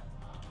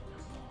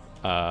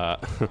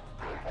doesn't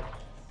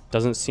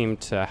seem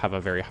to have a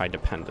very high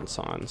dependence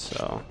on,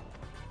 so.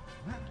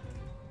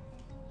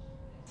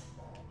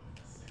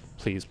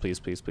 Please, please,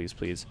 please, please,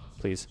 please,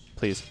 please,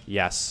 please,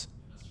 yes.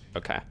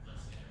 Okay.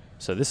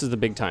 So this is the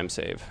big time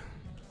save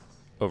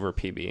over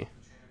PB.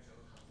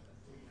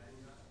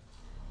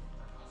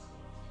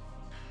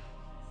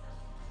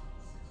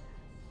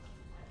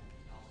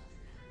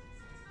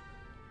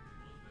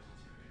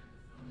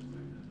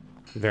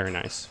 Very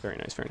nice, very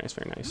nice, very nice,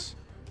 very nice.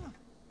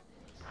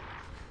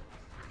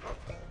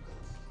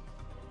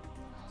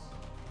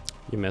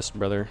 You missed,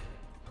 brother.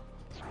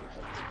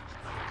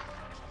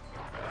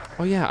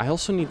 Oh yeah, I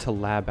also need to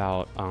lab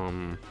out,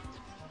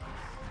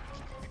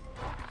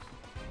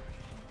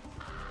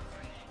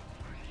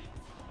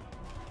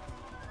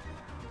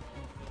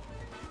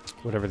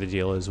 whatever the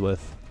deal is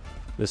with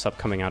this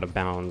upcoming out of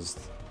bounds,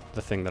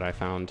 the thing that I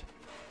found.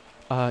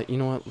 You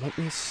know what, let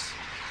me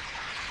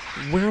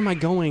where am I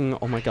going?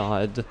 Oh my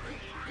god.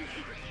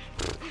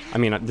 I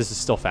mean, this is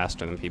still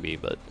faster than PB,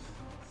 but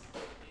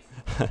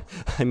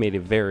I made a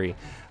very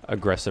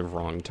aggressive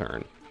wrong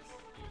turn.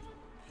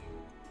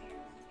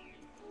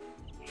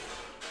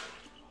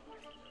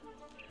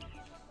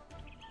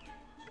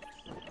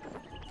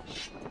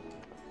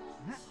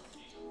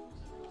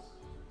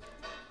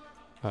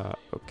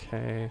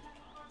 Okay.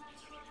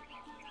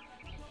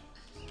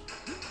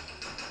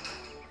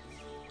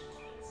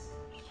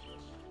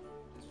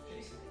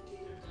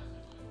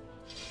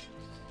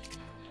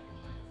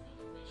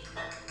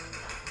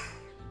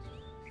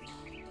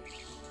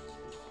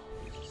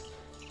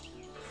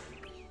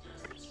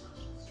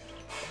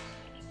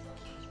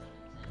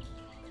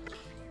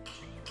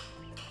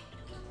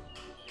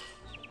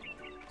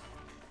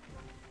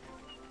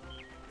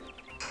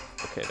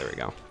 Okay, there we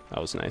go. That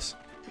was nice.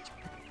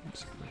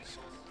 Oops, nice.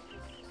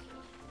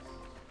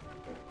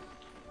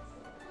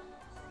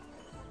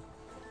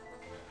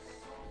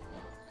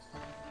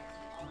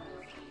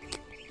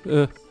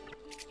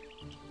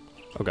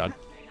 Oh god.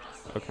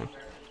 Okay.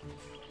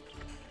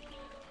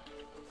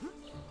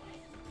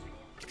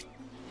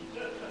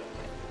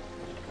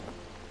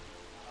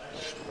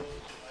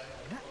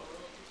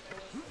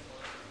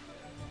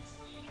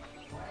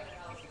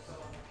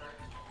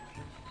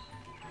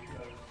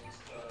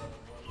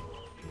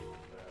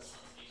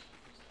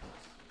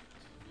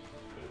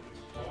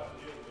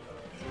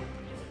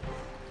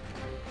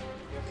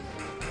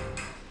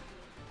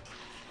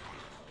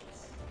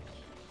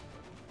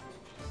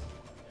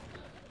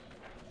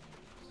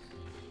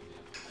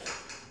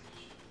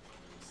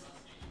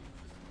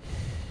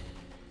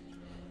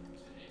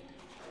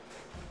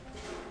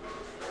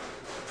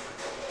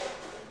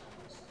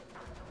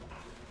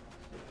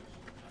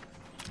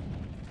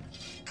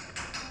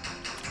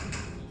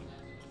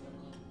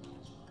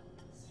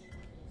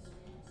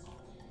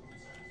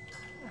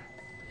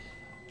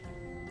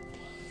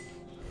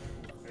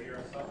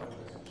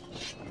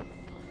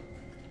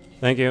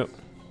 Thank you.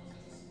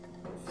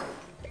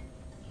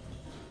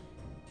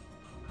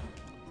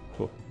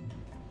 Cool.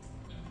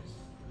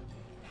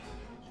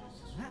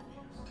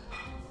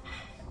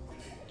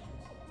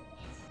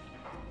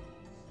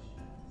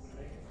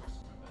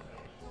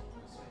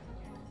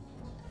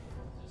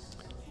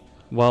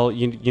 Well,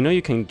 you know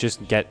you can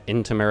just get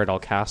into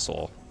Meridol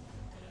Castle,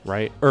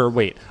 right? Or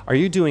wait, are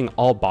you doing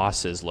all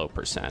bosses low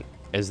percent?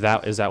 Is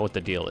that what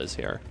the deal is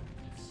here?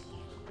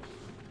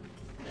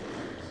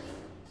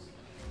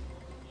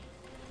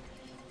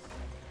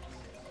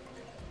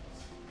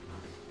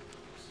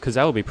 Because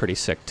that would be pretty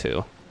sick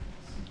too.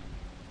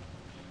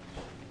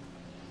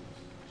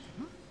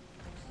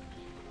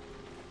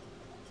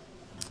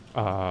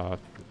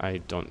 I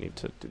don't need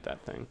to do that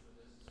thing.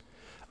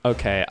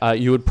 Okay,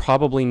 you would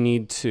probably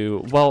need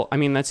to... Well, I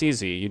mean, that's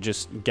easy. You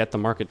just get the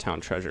Market Town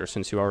treasure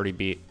since you already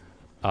beat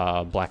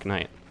Black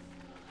Knight.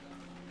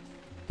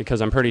 Because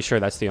I'm pretty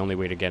sure that's the only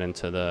way to get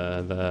into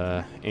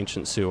the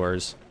ancient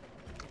sewers.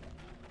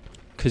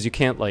 Because you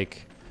can't,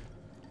 like,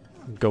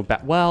 go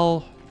back...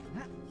 Well...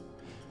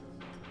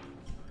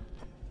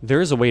 There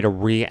is a way to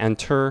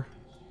re-enter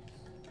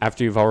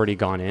after you've already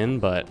gone in,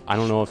 but I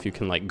don't know if you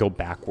can, like, go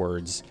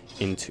backwards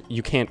into...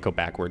 You can't go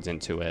backwards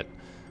into it.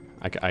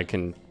 I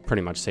can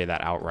pretty much say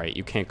that outright.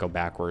 You can't go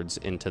backwards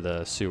into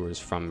the sewers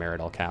from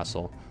Meridol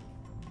Castle.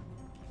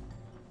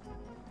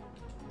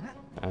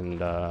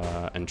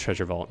 And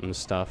Treasure Vault and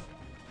stuff.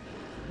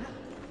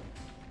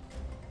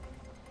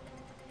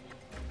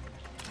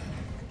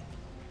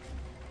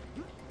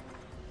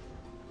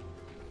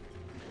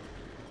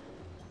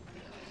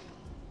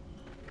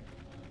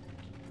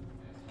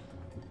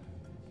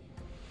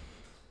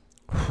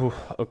 Whew,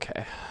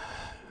 okay.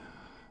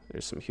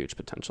 There's some huge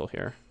potential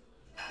here.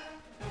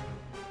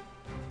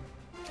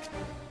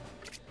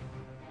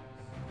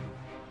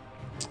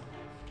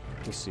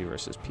 PC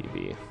versus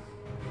PB.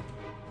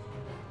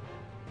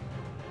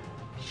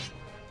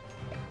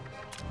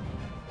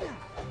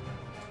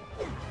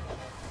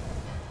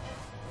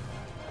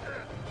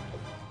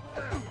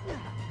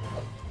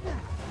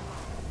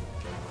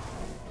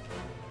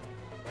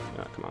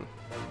 Ah, come on.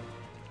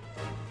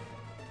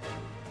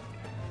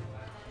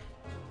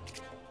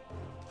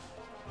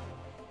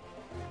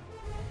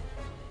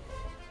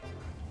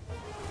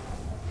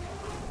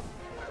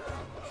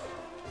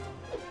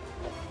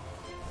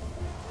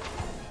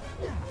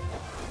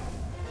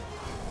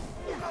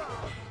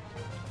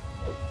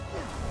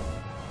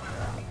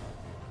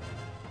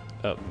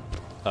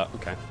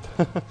 Okay.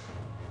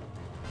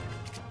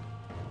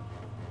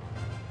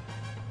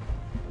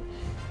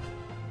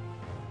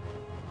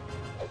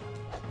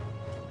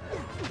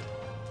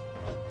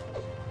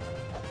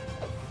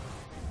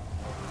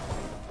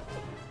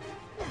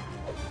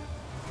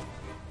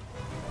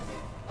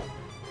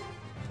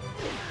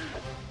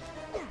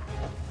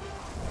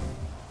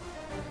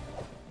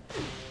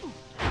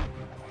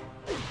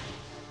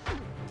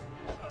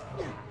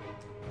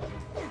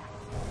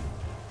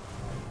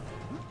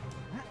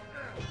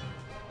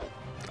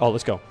 Oh,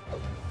 let's go.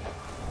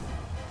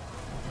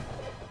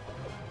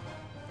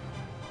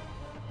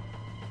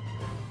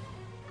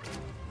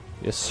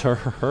 Yes,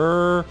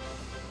 sir.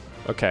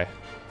 Okay.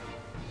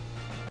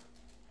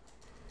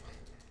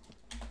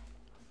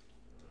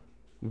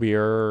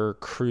 We're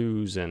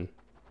cruising.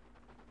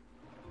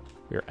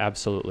 We're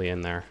absolutely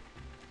in there.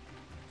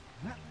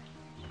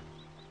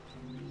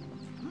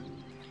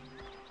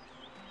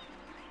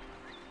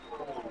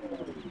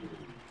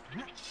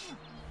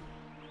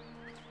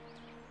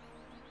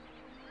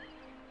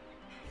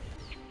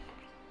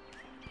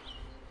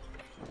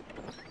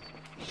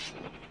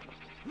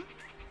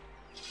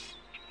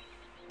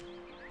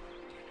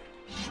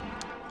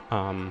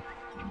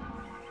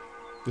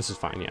 This is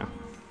fine, yeah.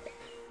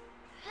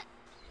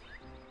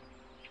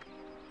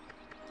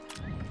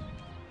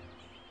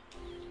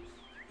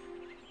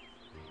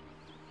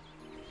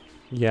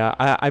 Yeah,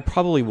 I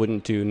probably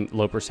wouldn't do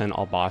low percent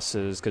all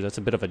bosses because that's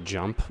a bit of a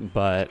jump,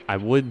 but I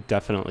would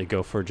definitely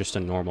go for just a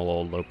normal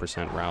old low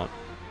percent route.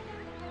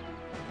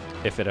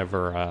 If it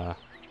ever,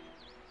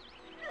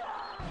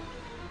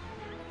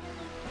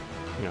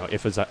 you know,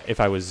 if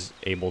I was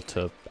able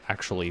to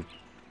actually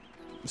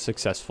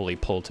successfully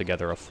pull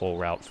together a full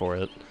route for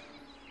it.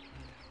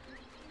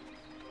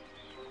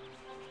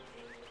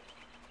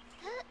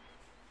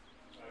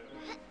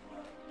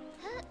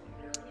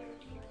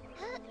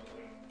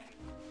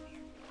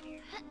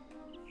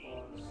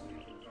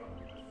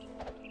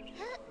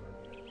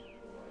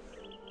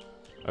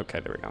 Okay,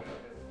 there we go.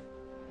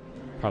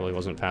 Probably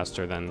wasn't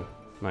faster than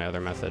my other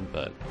method,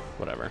 but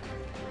whatever.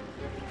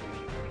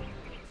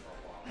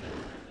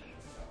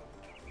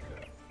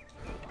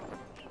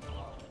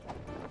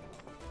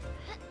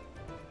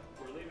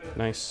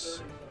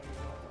 Nice.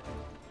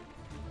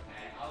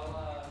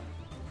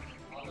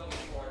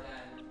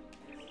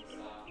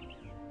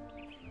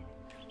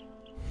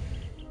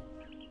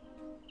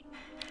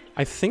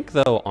 I think,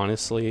 though,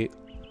 honestly,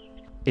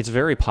 it's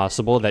very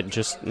possible that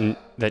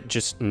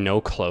just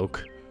no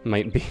cloak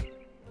might be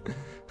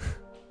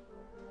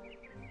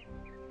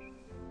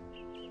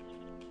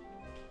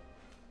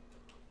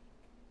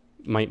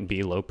might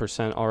be low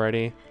percent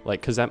already,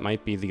 like, because that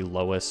might be the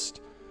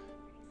lowest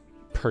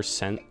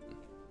percent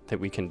that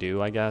we can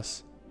do, I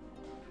guess.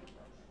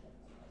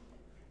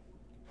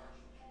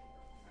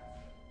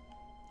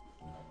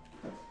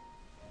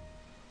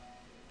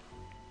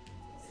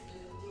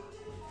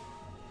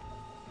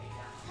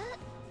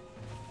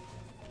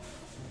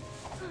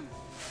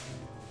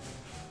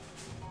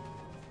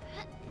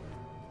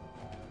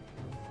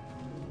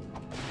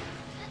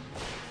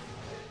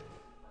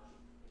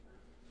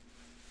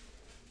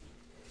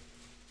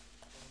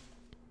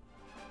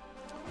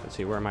 Let's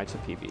see, where am I to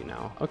PB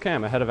now? Okay,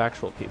 I'm ahead of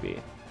actual PB.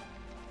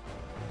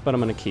 But I'm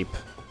going to keep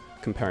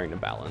comparing to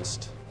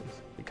balanced,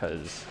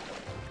 because...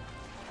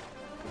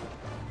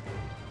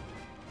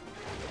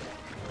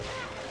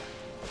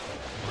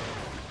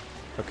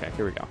 Okay,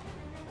 here we go.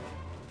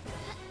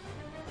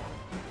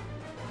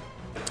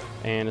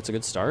 And it's a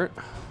good start.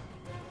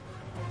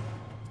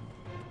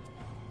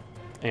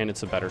 And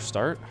it's a better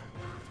start.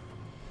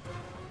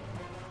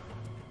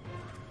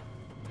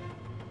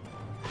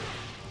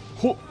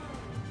 Ho!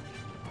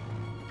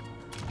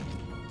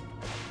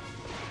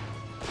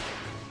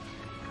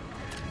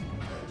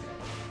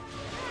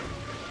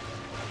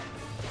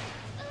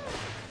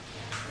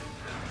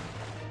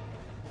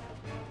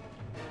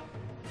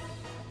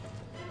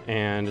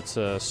 And it's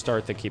a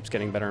start that keeps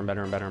getting better and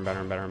better and better and better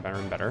and better and better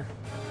and better.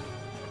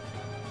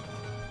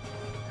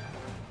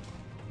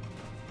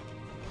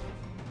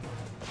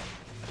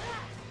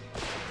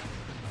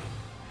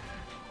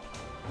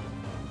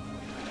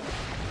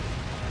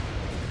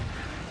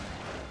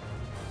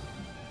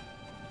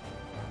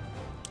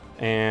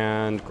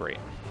 And great.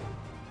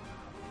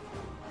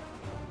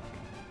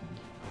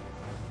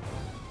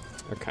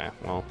 Okay,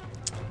 well,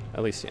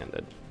 at least he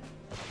ended.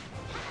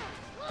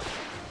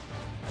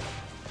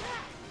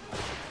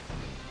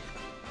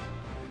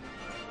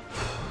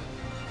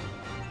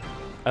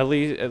 At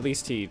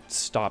least he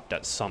stopped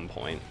at some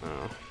point.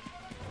 Oh.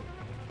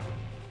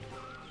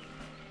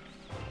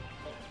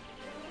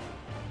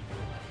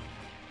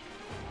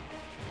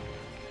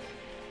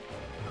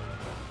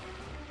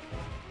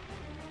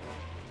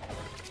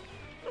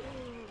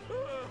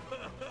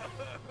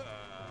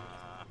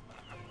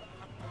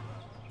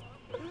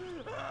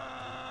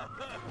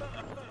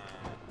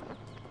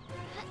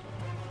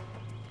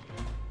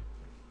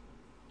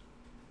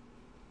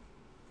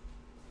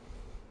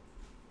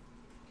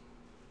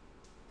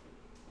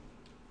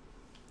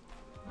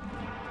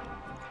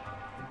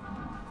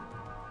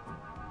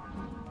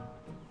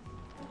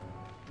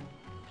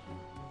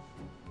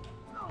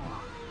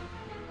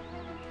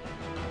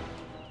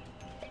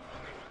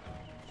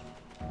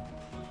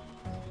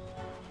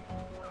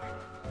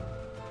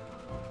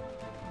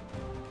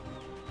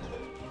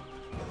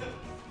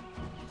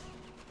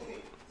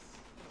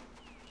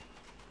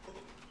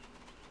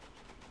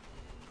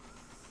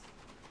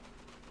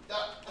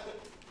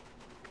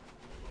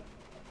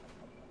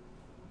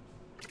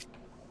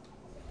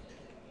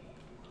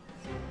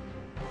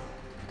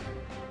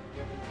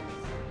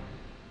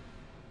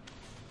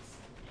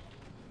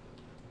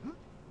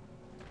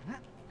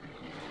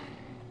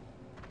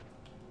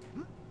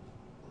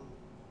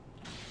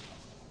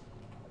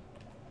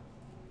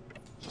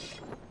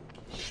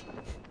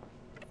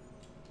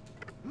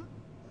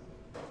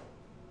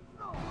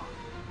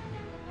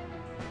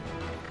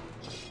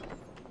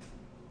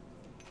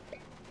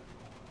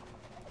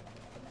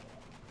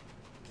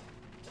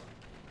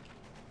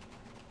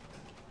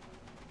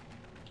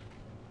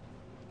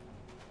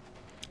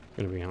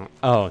 Gonna be on.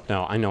 Oh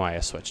no, I know I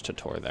switched to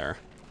Tor there.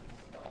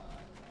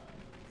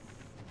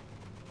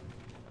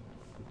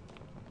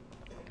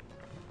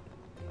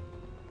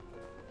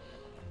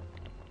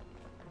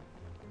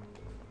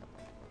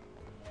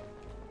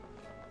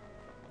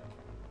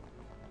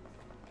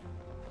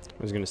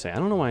 I was gonna say I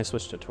don't know why I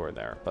switched to Tor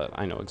there, but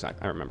I know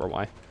exactly. I remember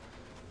why.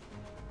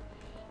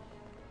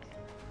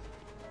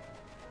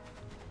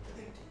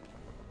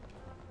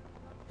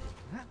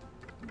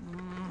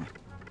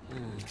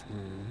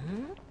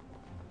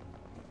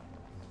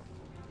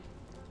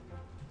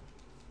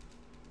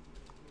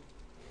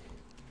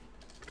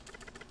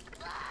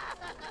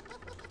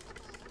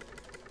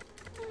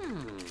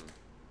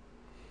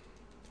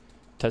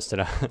 Test it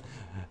out.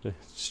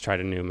 Just tried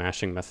a new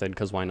mashing method,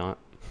 because why not?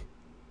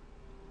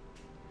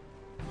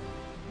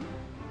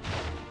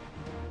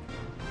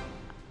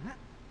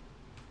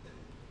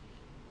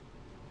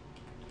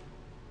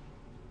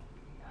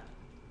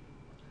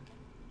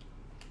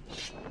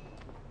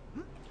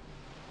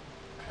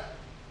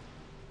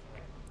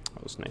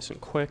 That was nice and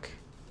quick.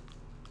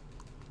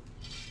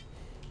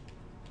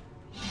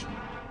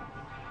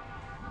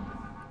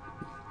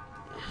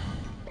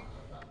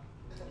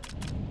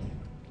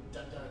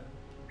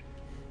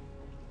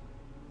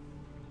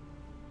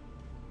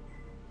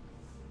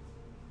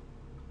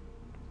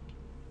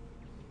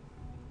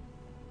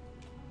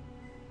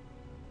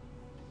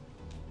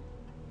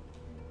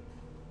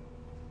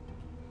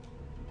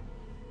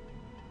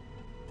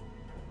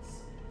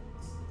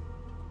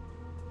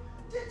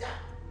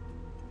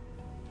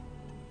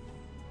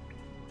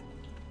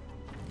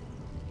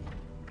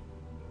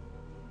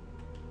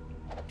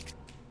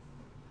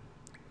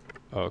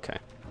 Okay,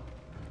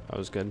 that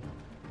was good.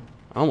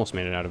 I almost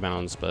made it out of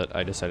bounds, but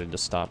I decided to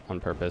stop on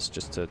purpose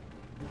just to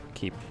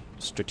keep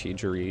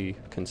strategery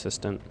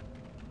consistent.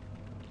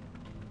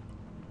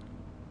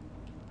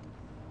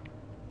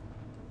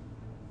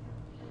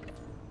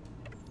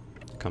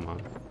 Come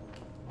on.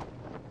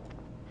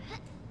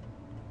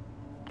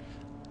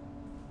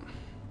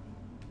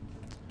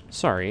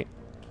 Sorry.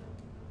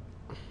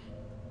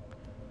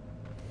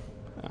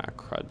 Ah,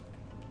 crud.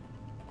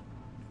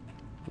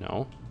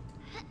 No.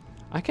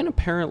 I can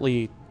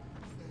apparently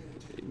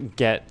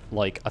get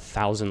like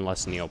 1,000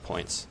 less Neo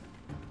points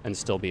and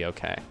still be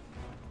okay.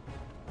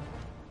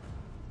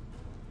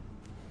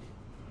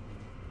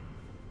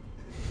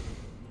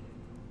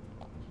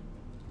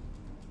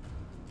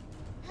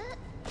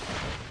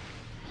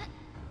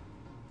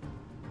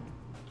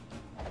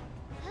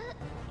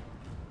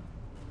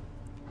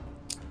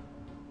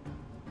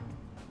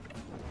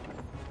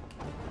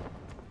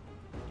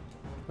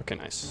 Okay,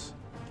 nice.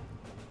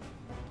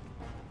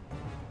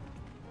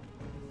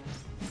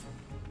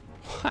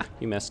 Ha!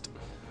 You missed.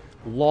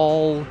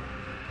 Lol.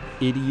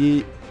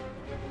 Idiot.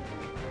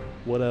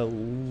 What a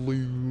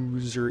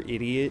loser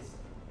idiot.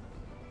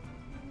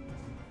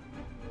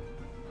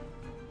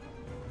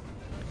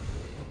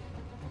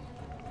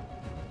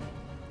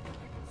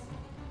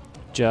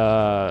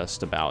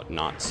 Just about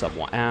not sub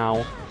one.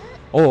 Ow.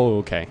 Oh,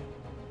 okay.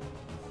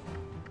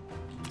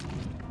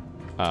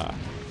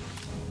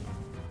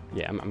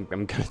 Yeah, I'm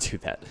gonna do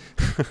that.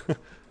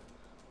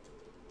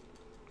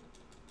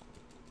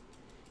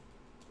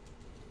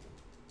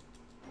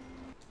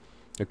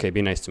 Okay,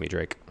 be nice to me,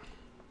 Drake.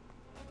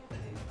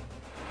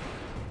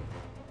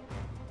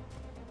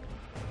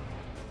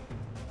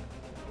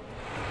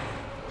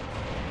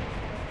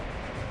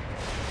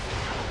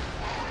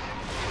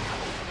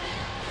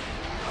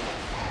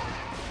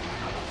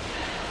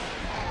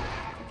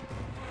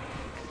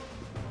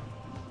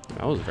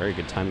 That was very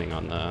good timing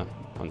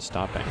on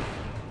stopping.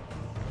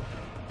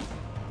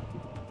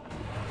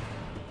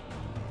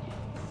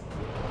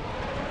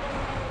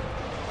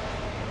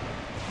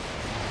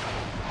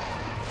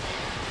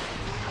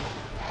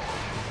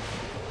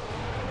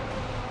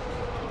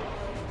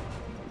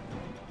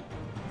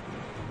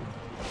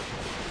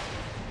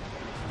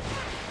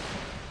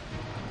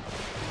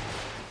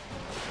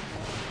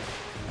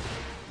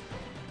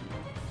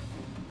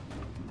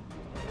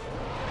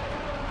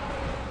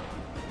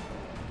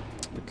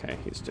 Okay,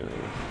 he's doing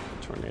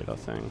a tornado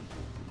thing.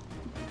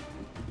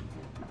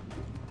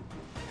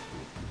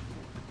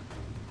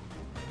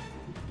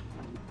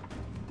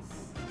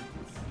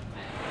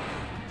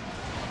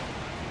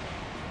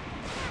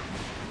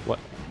 What?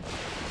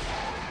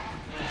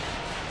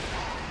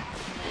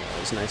 That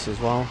was nice as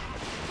well.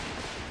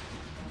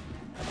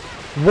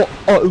 What?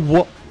 Oh,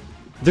 what?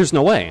 There's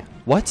no way.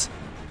 What?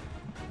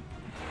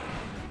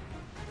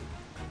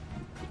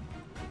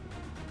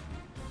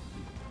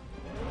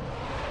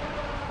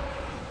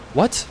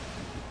 What?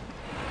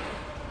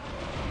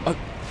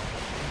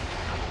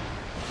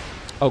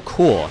 Oh,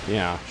 cool.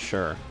 Yeah,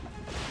 sure.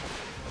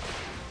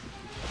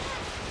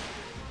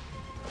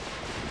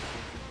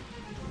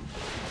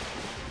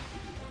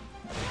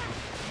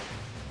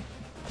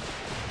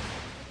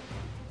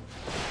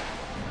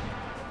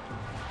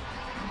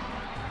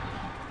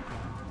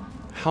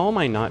 How am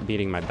I not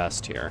beating my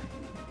best here?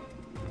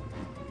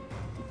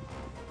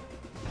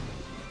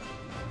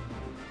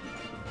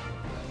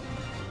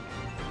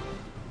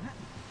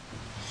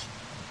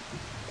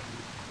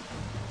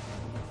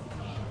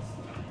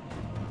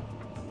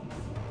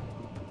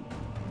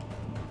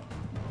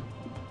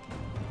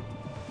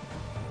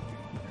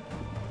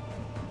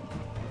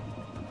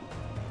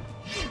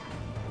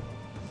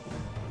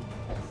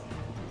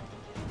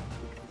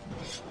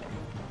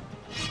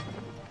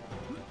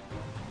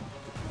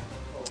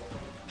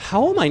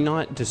 How am I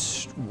not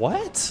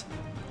what?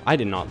 I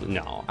did not,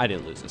 no, I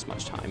didn't lose this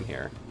much time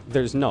here.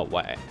 There's no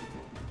way.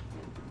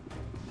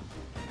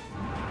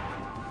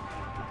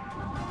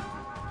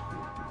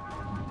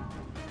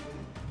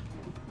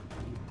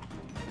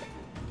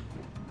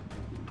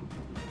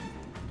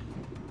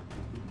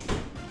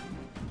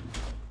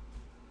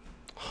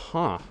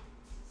 Huh.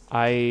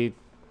 I'm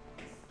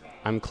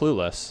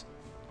clueless.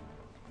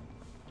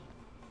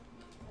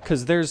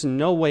 Because there's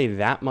no way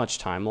that much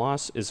time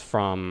loss is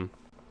from...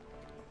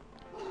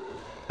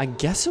 I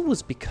guess it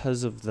was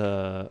because of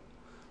the...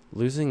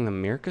 losing the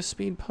Mirka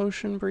speed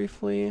potion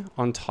briefly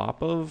on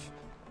top of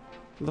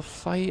the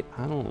fight.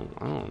 I don't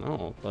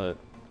know, but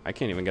I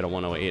can't even get a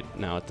 108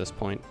 now at this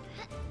point.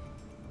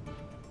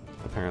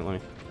 Apparently.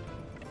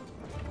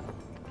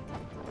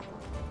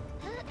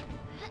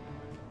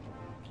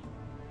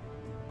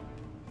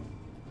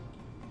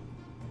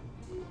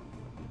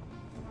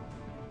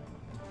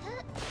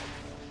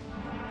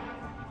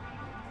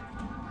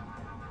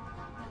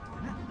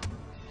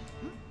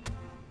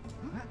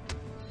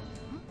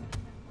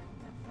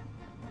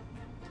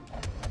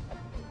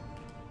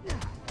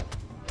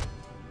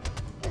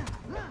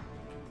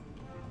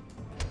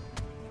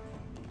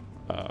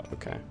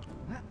 Okay.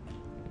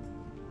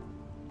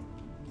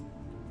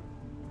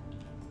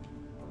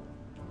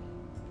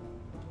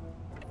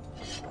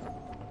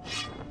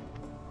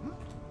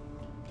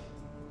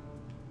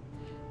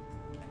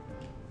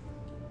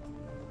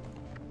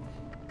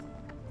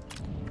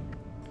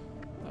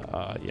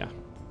 Yeah.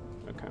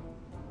 Okay.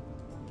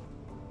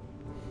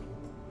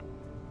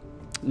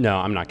 No,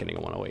 I'm not getting a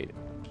 108.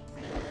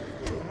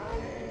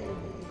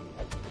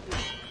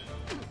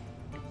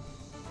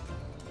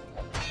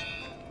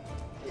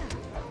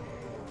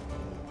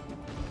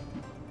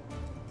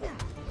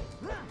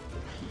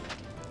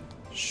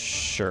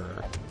 Sure.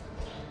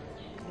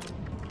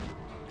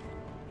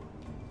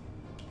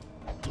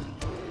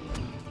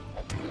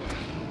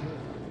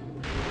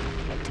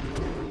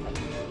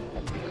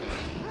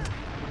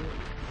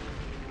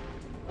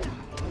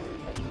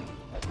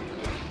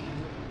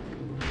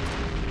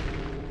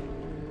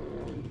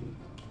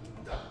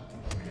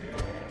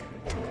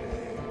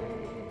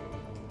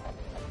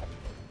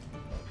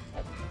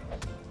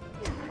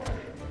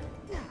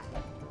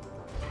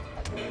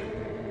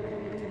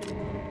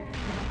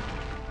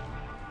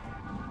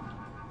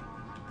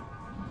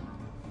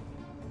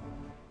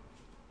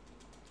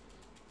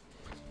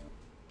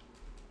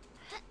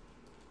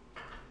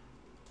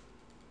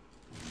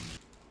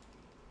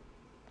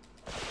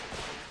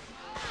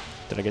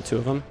 Did I get 2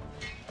 of them?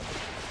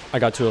 I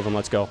got 2 of them.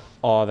 Let's go.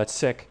 Oh, that's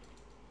sick.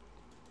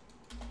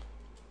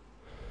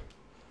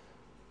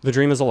 The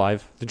dream is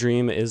alive. The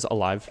dream is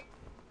alive.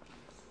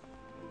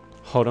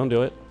 Oh, don't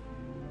do it.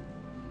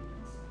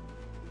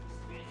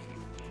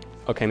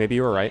 Okay, maybe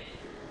you were right.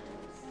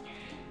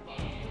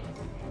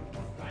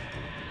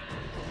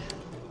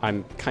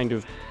 I'm kind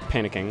of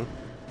panicking.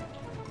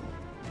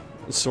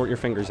 Sort your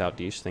fingers out,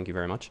 Deesh. Thank you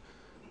very much.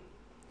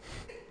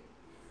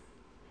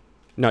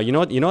 No, you know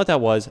what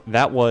that was?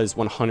 That was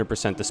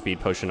 100% the speed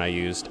potion I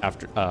used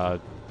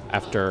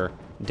after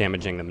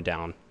damaging them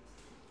down.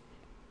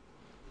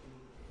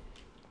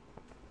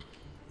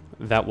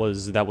 That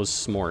was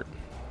smart.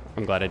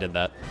 I'm glad I did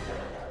that.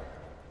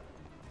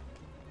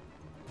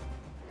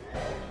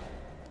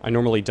 I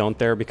normally don't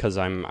there because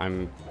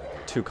I'm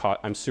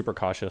super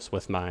cautious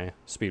with my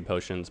speed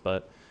potions,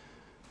 but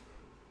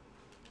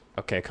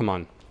okay, come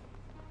on.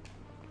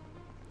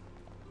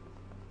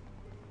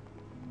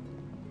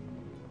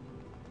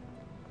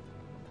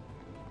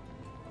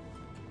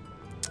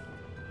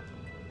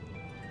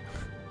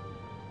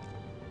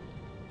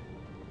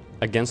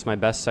 Against my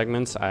best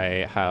segments,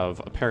 I have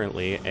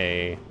apparently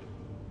a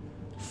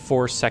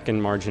 4-second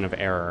margin of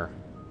error.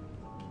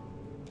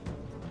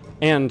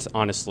 And,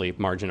 honestly,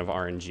 margin of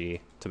RNG,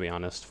 to be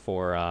honest,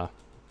 for,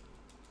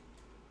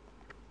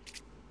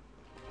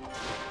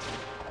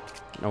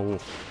 No.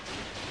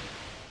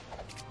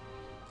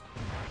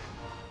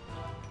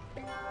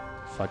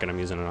 Fuck it, I'm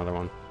using another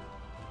one.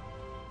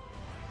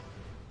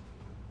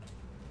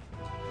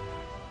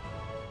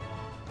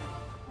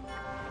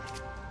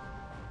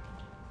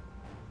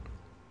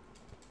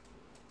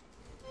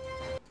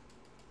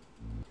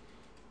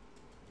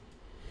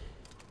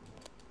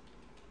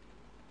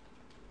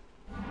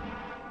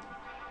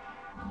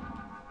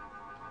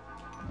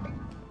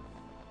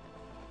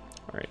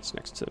 Alright, it's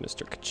next to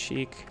Mr.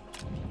 Kachik.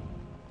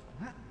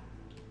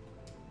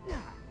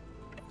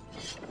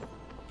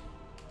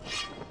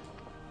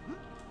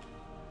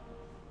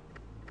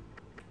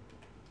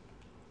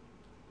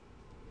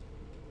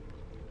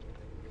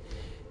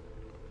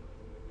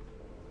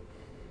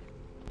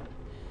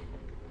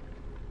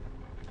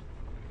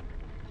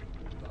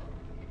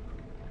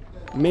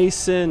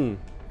 Mason!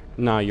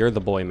 Nah, you're the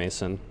boy,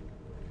 Mason.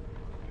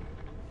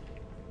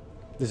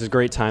 This is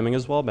great timing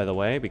as well, by the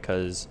way,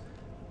 because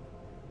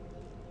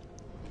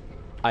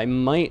I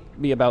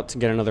might be about to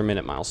get another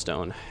minute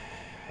milestone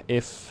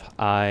if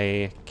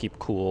I keep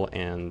cool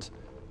and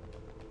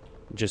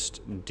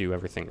just do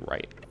everything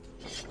right.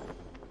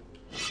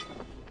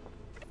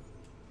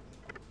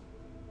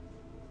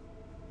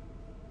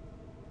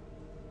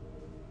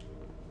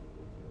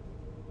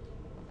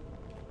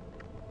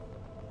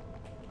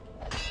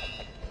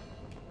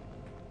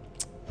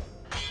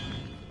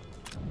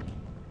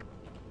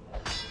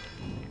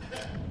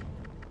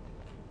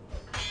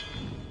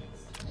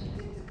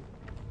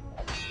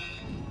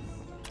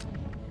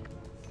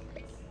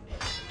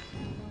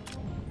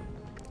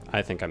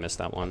 I think I missed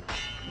that one.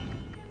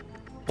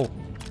 Oh.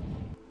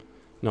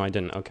 No, I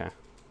didn't. Okay.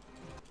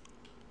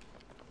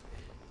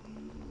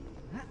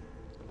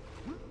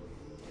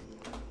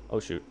 Oh,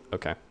 shoot.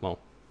 Okay, well.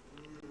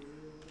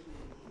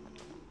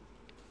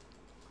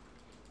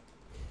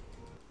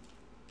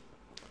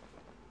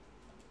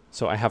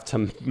 So I have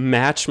to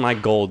match my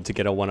gold to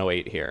get a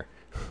 108 here.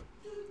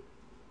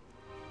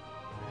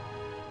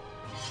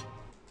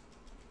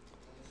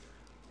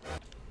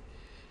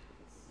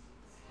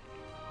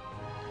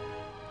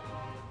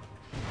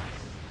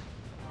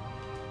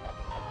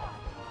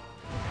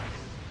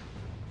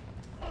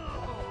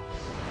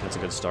 That's a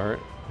good start.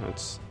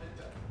 That's...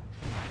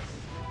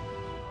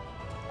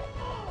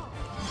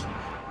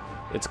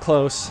 It's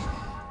close.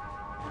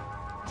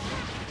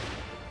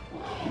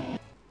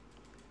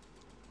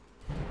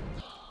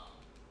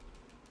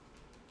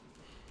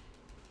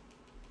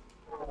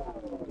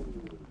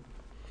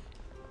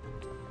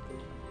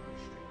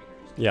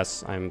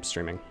 Yes, I'm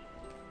streaming.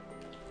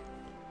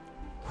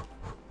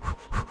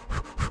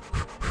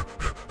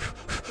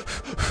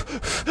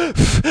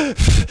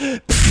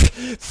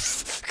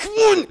 Come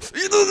on!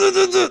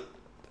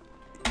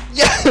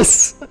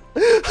 Yes!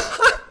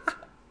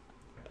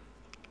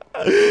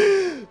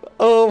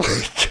 Oh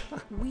my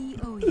god. We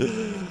owe you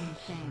many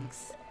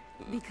thanks.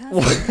 Because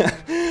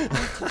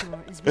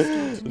is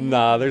restored to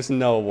Nah, there's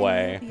no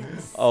way.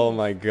 Oh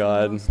my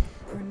god.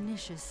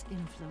 Pernicious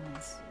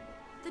influence.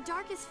 The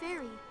darkest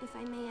fairy, if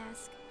I may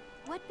ask.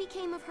 What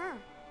became of her?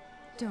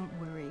 Don't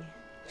worry.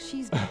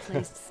 She's been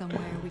placed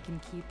somewhere we can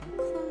keep a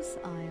close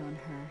eye on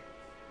her.